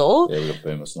boomless nozzle. Yeah, we've got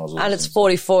boomless nozzles. And it's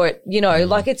 40 foot, you know,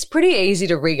 like it's pretty easy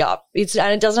to rig up.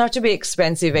 And it doesn't have to be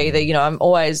expensive either. You know, I'm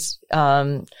always,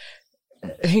 you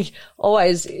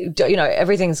know,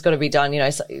 everything's got to be done, you know,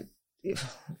 so,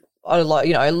 at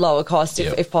a lower cost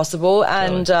if possible.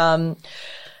 And, so,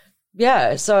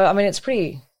 I mean, it's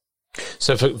pretty.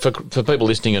 So for people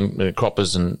listening and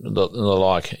croppers and the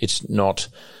like, it's not, to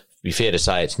be fair to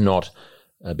say, it's not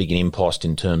a big impost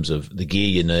in terms of the gear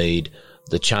you need,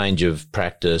 the change of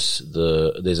practice.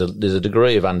 There's a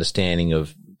degree of understanding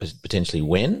of potentially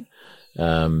when,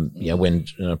 when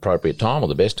an appropriate time or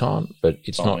the best time, but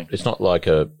it's not like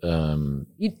a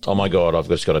oh my God, I've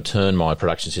just got to turn my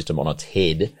production system on its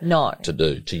head. No,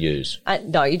 to use.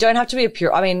 No, you don't have to be a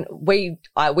pure. I mean, we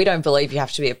don't believe you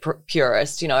have to be a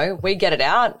purist. You know, we get it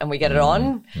out and we get it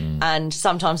on, and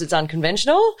sometimes it's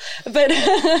unconventional. But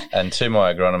and to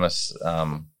my agronomist,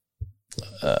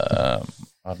 I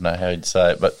don't know how he'd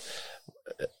say it, but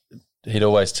he'd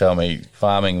always tell me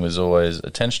farming was always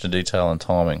attention to detail and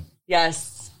timing.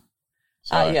 Yes.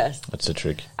 Yes. That's the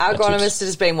trick. Our agronomist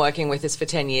has been working with us for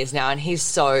 10 years now, and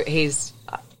he's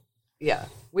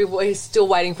we're still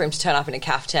waiting for him to turn up in a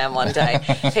caftan one day.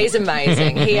 He's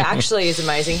amazing. He actually is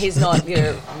amazing. He's not,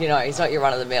 he's not your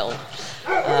run-of-the-mill.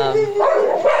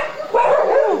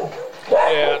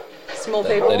 Small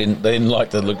people. They didn't like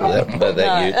the look of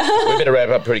that youth. We better wrap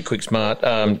up pretty quick, smart.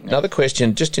 Another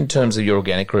question, just in terms of your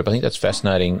organic group, I think that's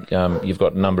fascinating. You've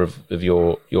got a number of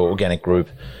your organic group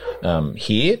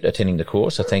here attending the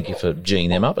course, so thank you for geeing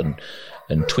them up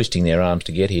and twisting their arms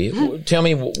to get here. Tell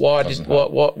me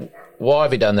why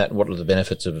have you done that? What are the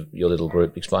benefits of your little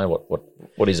group? Explain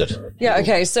what is it? Yeah,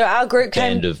 okay. So our group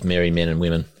band of merry men and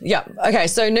women. Yeah, okay.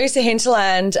 So Noosa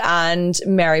Hinterland and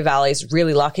Mary Valley is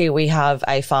really lucky. We have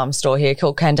a farm store here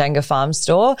called Kandanga Farm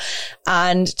Store,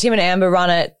 and Tim and Amber run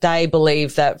it. They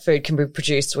believe that food can be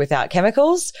produced without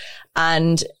chemicals,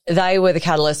 and they were the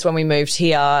catalyst when we moved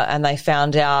here, and they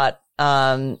found out.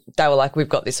 They were like, we've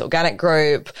got this organic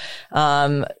group.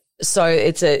 So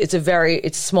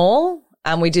it's small.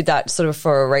 And we did that sort of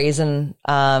for a reason,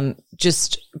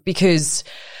 just because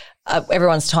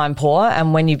everyone's time poor.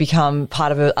 And when you become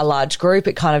part of a large group,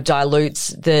 it kind of dilutes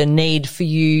the need for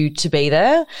you to be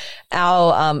there.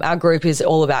 Our group is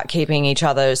all about keeping each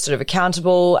other sort of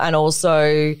accountable, and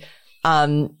also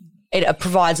it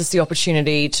provides us the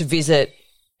opportunity to visit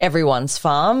everyone's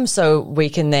farm, so we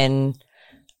can then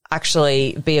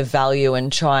actually be of value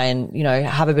and try and,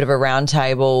 have a bit of a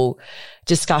roundtable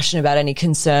discussion about any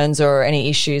concerns or any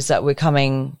issues that we're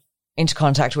coming into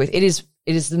contact with. It is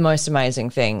the most amazing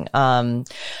thing.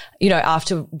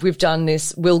 After we've done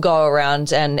this, we'll go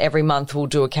around and every month we'll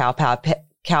do a cow pat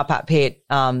pit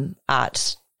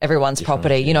at everyone's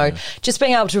property, just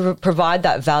being able to provide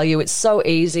that value. It's so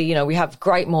easy. We have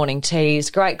great morning teas,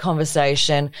 great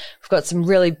conversation. We've got some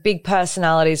really big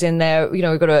personalities in there. We've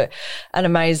got an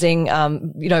amazing,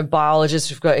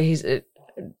 biologist. We've got his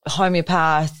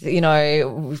homeopath,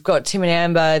 we've got Tim and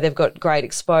Amber. They've got great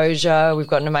exposure. We've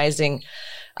got an amazing,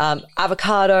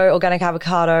 organic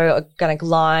avocado, organic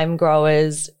lime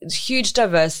growers. It's huge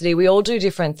diversity. We all do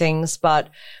different things, but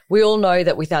we all know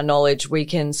that with our knowledge, we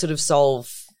can sort of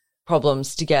solve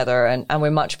problems together, and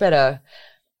we're much better.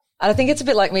 And I think it's a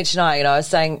bit like Mitch and I was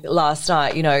saying last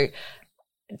night,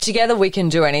 together we can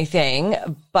do anything,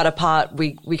 but apart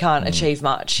we can't achieve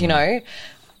much, and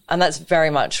that's very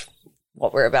much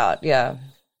what we're about. Yeah.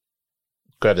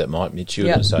 Grab that mic, Mitch. You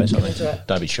were going to say something.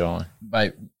 Don't be shy.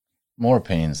 Mate, more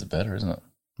opinions the better, isn't it?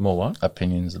 More what?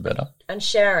 Opinions the better. And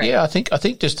sharing. Yeah, I think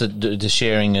just the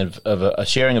sharing of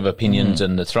opinions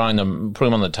and the putting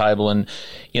them on the table, and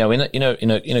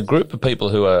in a group of people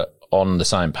who are on the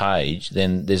same page,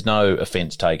 then there's no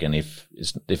offence taken if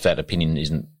that opinion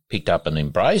isn't picked up and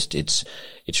embraced. It's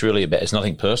really about, it's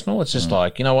nothing personal. It's just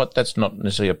like, you know what, that's not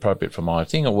necessarily appropriate for my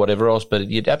thing or whatever else, but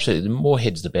you'd absolutely, the more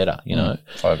heads the better, I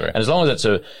agree. And as long as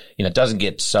it's it doesn't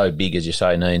get so big as you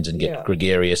say, Neens, and get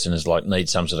gregarious and is like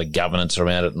needs some sort of governance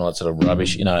around it and all that sort of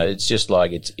rubbish, it's just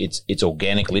like it's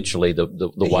organic, literally the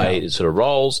way it sort of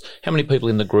rolls. How many people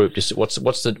in the group? Just what's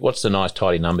the nice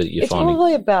tidy number that you're finding? It's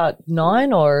probably about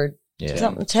 9 or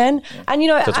something, 10. And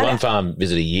so it's one farm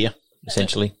visit a year.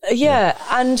 Essentially. Yeah.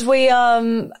 And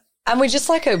we're just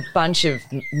like a bunch of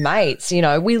mates,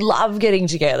 we love getting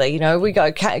together. We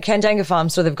go Kandanga Farm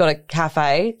Store, they've got a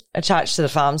cafe attached to the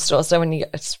farm store. So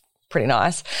it's pretty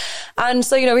nice. And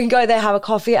so, we can go there, have a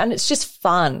coffee, and it's just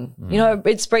fun.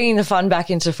 It's bringing the fun back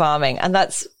into farming, and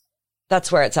that's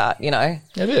where it's at, Yeah,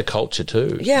 a bit of culture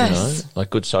too. Yes.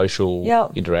 Like good social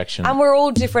interaction. And we're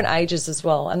all different ages as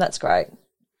well, and that's great.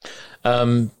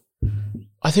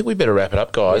 I think we better wrap it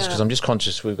up, guys, because I'm just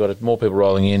conscious we've got more people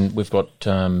rolling in. We've got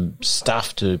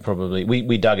stuff to probably...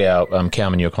 We dug our cow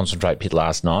manure concentrate pit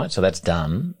last night, so that's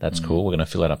done. That's cool. We're going to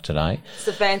fill that up today. It's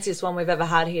the fanciest one we've ever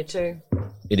had here too.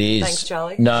 It is. Thanks,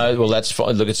 Charlie. No, well, that's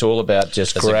fine. Look, it's all about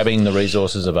just grabbing the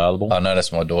resources available. I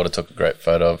noticed my daughter took a great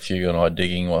photo of Hugo and I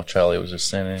digging while Charlie was just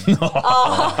standing.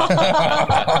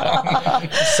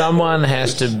 Someone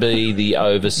has to be the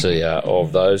overseer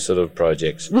of those sort of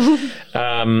projects.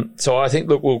 So I think,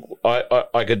 look,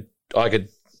 I could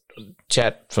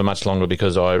chat for much longer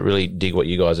because I really dig what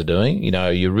you guys are doing.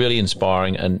 You're really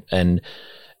inspiring, and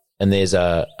there's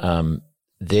the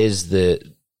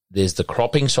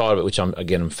cropping side of it, which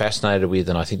I'm fascinated with,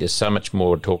 and I think there's so much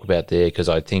more to talk about there because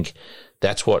I think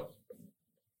that's one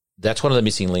of the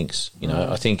missing links.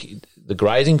 I think the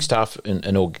grazing stuff and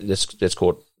let's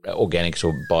call it organics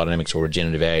or biodynamics or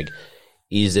regenerative ag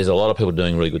is there's a lot of people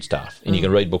doing really good stuff, and you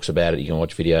can read books about it, you can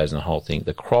watch videos and the whole thing.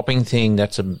 The cropping thing,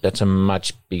 that's a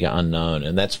much bigger unknown,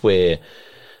 and that's where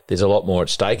there's a lot more at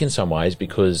stake in some ways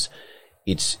because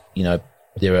it's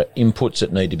there are inputs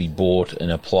that need to be bought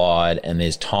and applied, and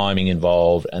there's timing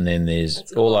involved, and then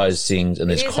there's all those things, and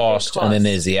there's cost, and then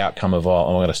there's the outcome of,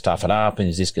 I'm going to stuff it up, and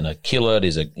is this going to kill it?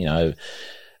 Is it,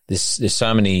 there's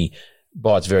so many,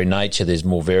 by its very nature, there's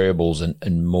more variables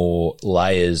and more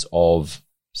layers of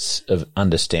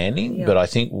understanding. Yeah. But I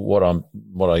think what I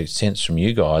sense from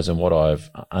you guys and what I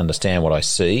understand, what I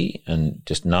see, and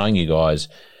just knowing you guys,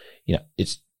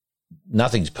 it's,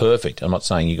 nothing's perfect. I'm not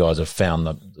saying you guys have found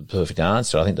the perfect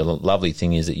answer. I think the lovely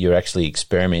thing is that you're actually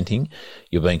experimenting.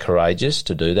 You're being courageous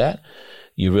to do that.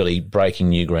 You're really breaking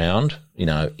new ground,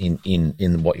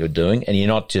 in what you're doing. And you're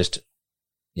not just,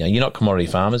 you're not commodity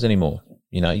farmers anymore.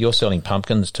 You're selling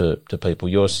pumpkins to people.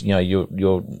 You're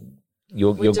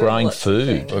growing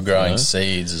food. We're growing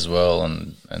seeds as well,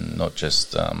 and not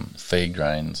just feed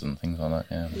grains and things like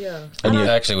that. Yeah. And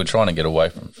we're trying to get away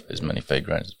from as many feed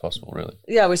grains as possible, really.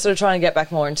 Yeah, we're sort of trying to get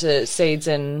back more into seeds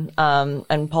and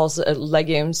pulse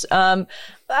legumes.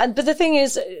 But the thing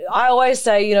is, I always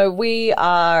say, we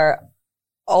are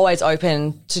always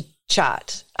open to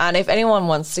chat, and if anyone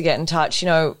wants to get in touch,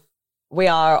 we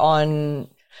are on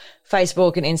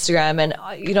Facebook and Instagram, and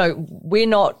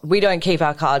we don't keep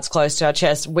our cards close to our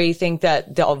chest. We think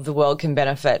that the world can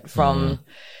benefit from,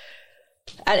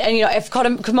 and if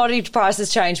commodity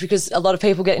prices change because a lot of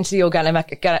people get into the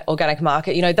organic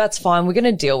market, that's fine. We're going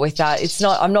to deal with that. It's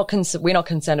not. We're not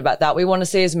concerned about that. We want to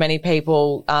see as many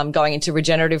people going into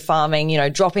regenerative farming,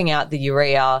 dropping out the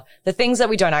urea, the things that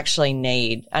we don't actually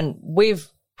need, and we've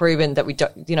proven that we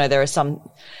don't. There are some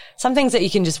things that you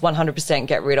can just 100%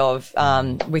 get rid of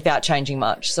without changing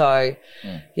much. So,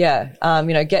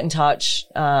 get in touch.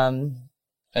 And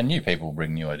new people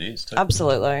bring new ideas too.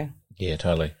 Absolutely. Yeah,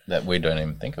 totally. That we don't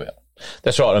even think about.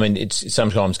 That's right. I mean, it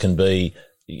sometimes can be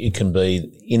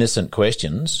innocent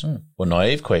questions or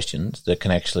naive questions that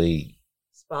can actually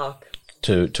spark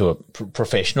to a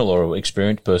professional or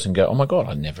experienced person go, oh my God,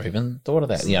 I never even thought of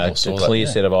that. It's a clear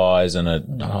set of eyes and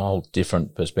a whole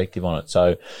different perspective on it.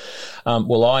 So,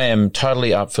 I am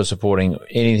totally up for supporting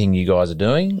anything you guys are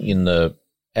doing in the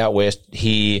out west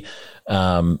here.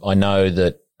 I know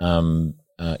that,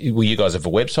 well, you guys have a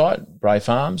website, Bray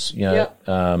Farms,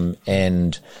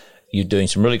 and you're doing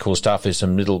some really cool stuff. There's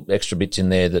some little extra bits in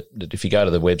there that if you go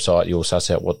to the website, you'll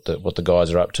suss out what the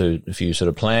guys are up to, a few sort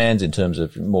of plans in terms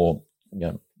of more,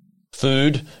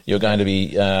 food you're going to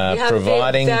be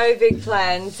providing. Very big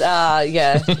plans.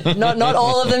 Not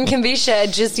all of them can be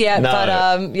shared just yet, but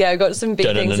I've got some big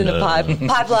things in the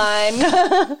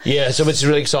pipeline. Yeah, so it's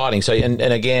really exciting. So and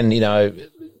again,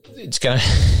 it's going to.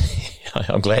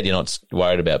 I'm glad you're not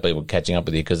worried about people catching up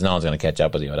with you, because no one's going to catch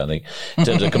up with you, I don't think, in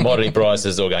terms of commodity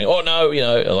prices or going, oh no,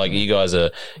 like you guys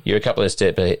you're a couple of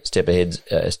steps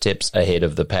ahead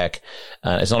of the pack.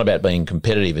 It's not about being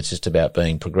competitive. It's just about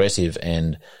being progressive,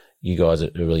 and you guys are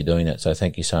really doing that. So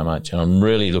thank you so much. And I'm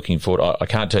really looking forward. I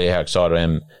can't tell you how excited I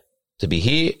am to be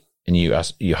here and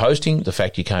you're hosting, the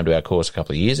fact you came to our course a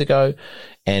couple of years ago,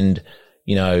 and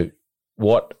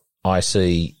what I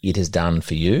see it has done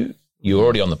for you. You're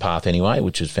already on the path anyway,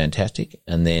 which is fantastic.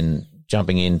 And then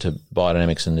jumping into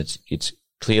biodynamics, and it's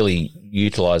clearly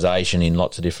utilisation in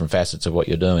lots of different facets of what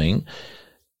you're doing.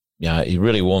 It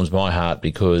really warms my heart,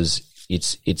 because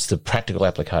it's the practical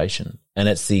application, and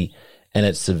it's the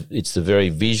very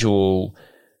visual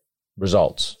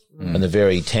results and the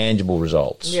very tangible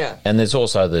results. Yeah. And there's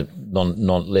also the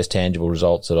non less tangible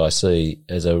results that I see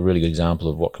as a really good example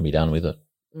of what can be done with it.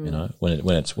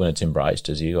 When it's embraced,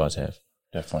 as you guys have.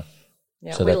 Definitely.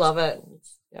 Yeah, so we love it.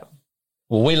 Yeah.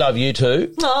 Well, we love you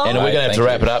too. Oh. And we're going to have to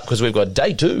wrap it up, because we've got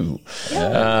day 2.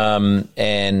 Yeah.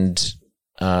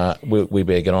 We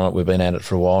better get on it. We've been at it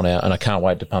for a while now, and I can't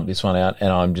wait to pump this one out.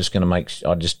 And I'm just going to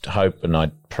I just hope and I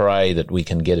pray that we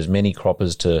can get as many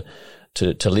croppers to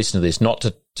listen to this, not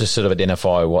to sort of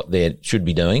identify what they should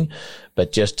be doing,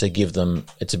 but just to give them,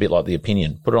 it's a bit like the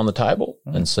opinion. Put it on the table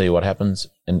and see what happens,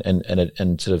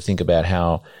 and sort of think about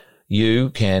how you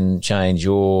can change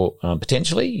your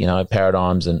potentially,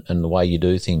 paradigms and the way you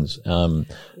do things to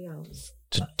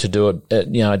do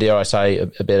it, dare I say,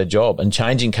 a better job, and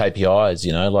changing KPIs,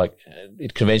 like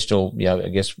conventional, I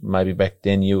guess maybe back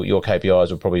then your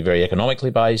KPIs were probably very economically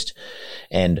based,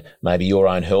 and maybe your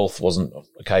own health wasn't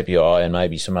a KPI, and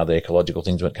maybe some other ecological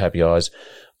things weren't KPIs.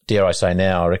 Dare I say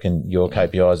now, I reckon your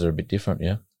KPIs are a bit different,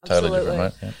 yeah. Absolutely. Totally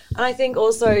different, right? Yeah. And I think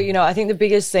also, I think the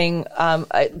biggest thing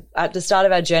at the start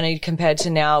of our journey compared to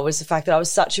now was the fact that I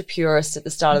was such a purist at the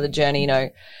start of the journey,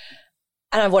 and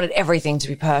I wanted everything to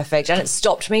be perfect, and it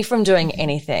stopped me from doing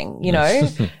anything,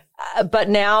 But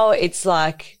now it's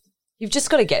like, you've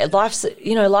just got to get it. Life's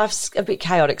a bit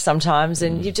chaotic sometimes,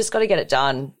 and you've just got to get it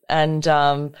done. And,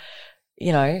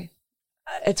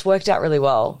 it's worked out really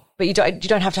well. But you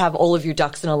don't have to have all of your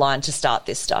ducks in a line to start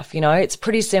this stuff, It's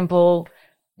pretty simple.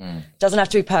 Doesn't have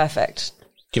to be perfect.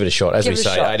 Give it a shot. As we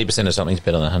say, 80% of something's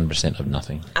better than 100% of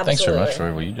nothing. Absolutely. Thanks very much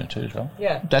for what you do too, as well.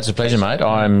 Yeah, that's a pleasure, mate.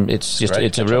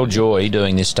 It's a real joy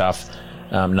doing this stuff,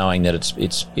 knowing that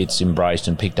it's embraced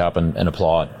and picked up and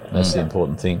applied. That's the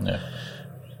important thing. Yeah.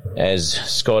 As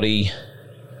Scotty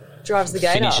drives the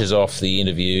gator, finishes off the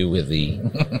interview with the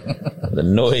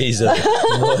noise of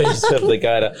the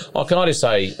gator. Oh, can I just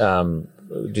say,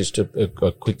 just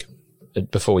a quick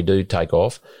before we do take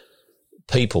off.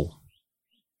 People,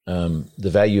 the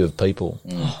value of people.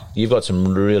 You've got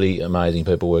some really amazing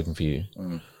people working for you.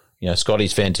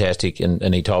 Scotty's fantastic,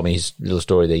 and he told me his little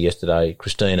story there yesterday.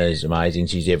 Christina is amazing.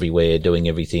 She's everywhere, doing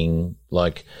everything.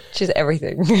 Like, she's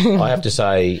everything. I have to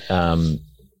say,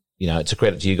 it's a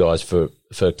credit to you guys for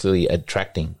clearly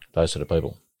attracting those sort of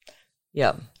people.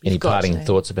 Yeah. Any parting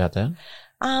thoughts about that?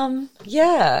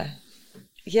 Yeah.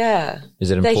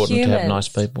 Is it important to have nice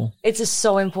people? It's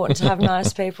so important to have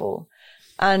nice people.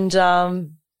 And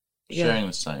sharing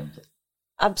the same.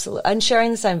 Absolutely. And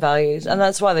sharing the same values. And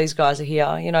that's why these guys are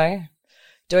here,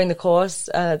 doing the course.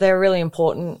 They're really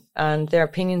important, and their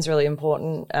opinion's really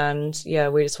important. And,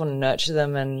 we just want to nurture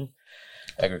them. And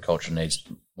agriculture needs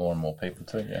more and more people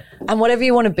too, yeah. And whatever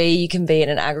you want to be, you can be in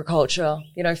agriculture.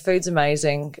 Food's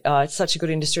amazing. It's such a good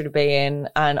industry to be in,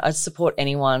 and I support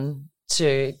anyone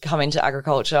to come into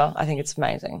agriculture. I think it's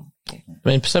amazing. Yeah. I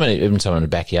mean, even someone in the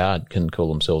backyard can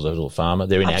call themselves a little farmer.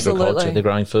 They're in agriculture, they're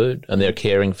growing food, and they're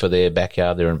caring for their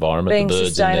backyard, their environment, being the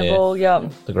birds sustainable, in there,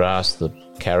 the grass, the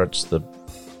carrots, the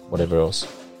whatever else.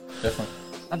 Definitely.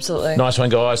 Absolutely. Nice one,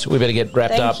 guys. We better get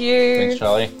wrapped up. Thank you. Thanks,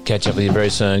 Charlie. Catch up with you very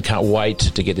soon. Can't wait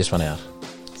to get this one out.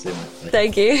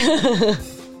 Thank you.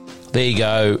 There you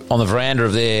go, on the veranda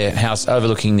of their house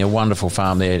overlooking their wonderful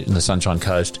farm there in the Sunshine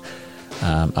Coast,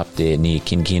 up there near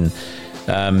Kin.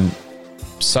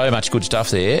 so much good stuff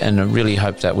there, and I really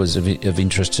hope that was of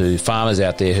interest to farmers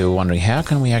out there who are wondering how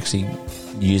can we actually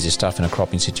use this stuff in a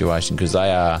cropping situation, because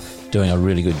they are doing a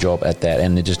really good job at that,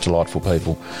 and they're just delightful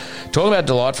people. Talking about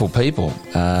delightful people,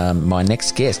 my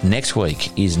next guest next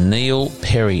week is Neil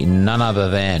Perry, none other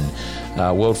than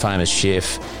world famous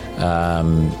chef.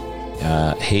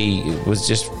 He was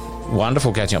just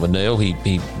wonderful catching up with Neil.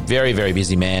 He very, very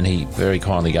busy man. He very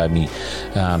kindly gave me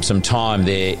some time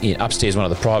there upstairs, one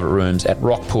of the private rooms at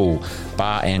Rockpool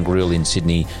Bar and Grill in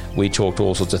Sydney. We talked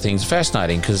all sorts of things.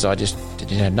 Fascinating, because I just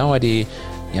had no idea,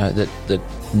 that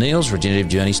Neil's regenerative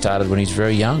journey started when he was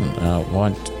very young.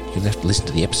 You'll have to listen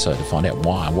to the episode to find out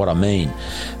why, what I mean.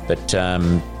 But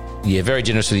very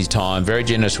generous with his time, very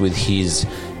generous with his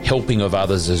helping of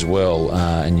others as well,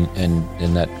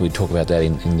 and that we talk about that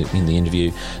in the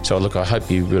interview. So look, I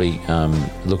hope you really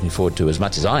looking forward to, as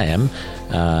much as I am,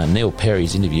 Neil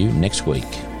Perry's interview next week.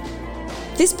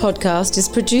 This podcast is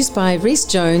produced by Rhys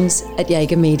Jones at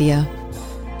Jaeger Media.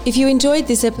 If you enjoyed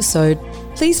this episode,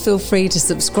 please feel free to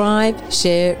subscribe,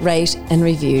 share, rate and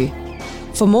review.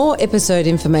 For more episode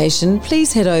information,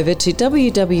 please head over to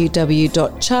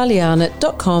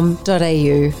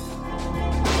www.charliearnott.com.au.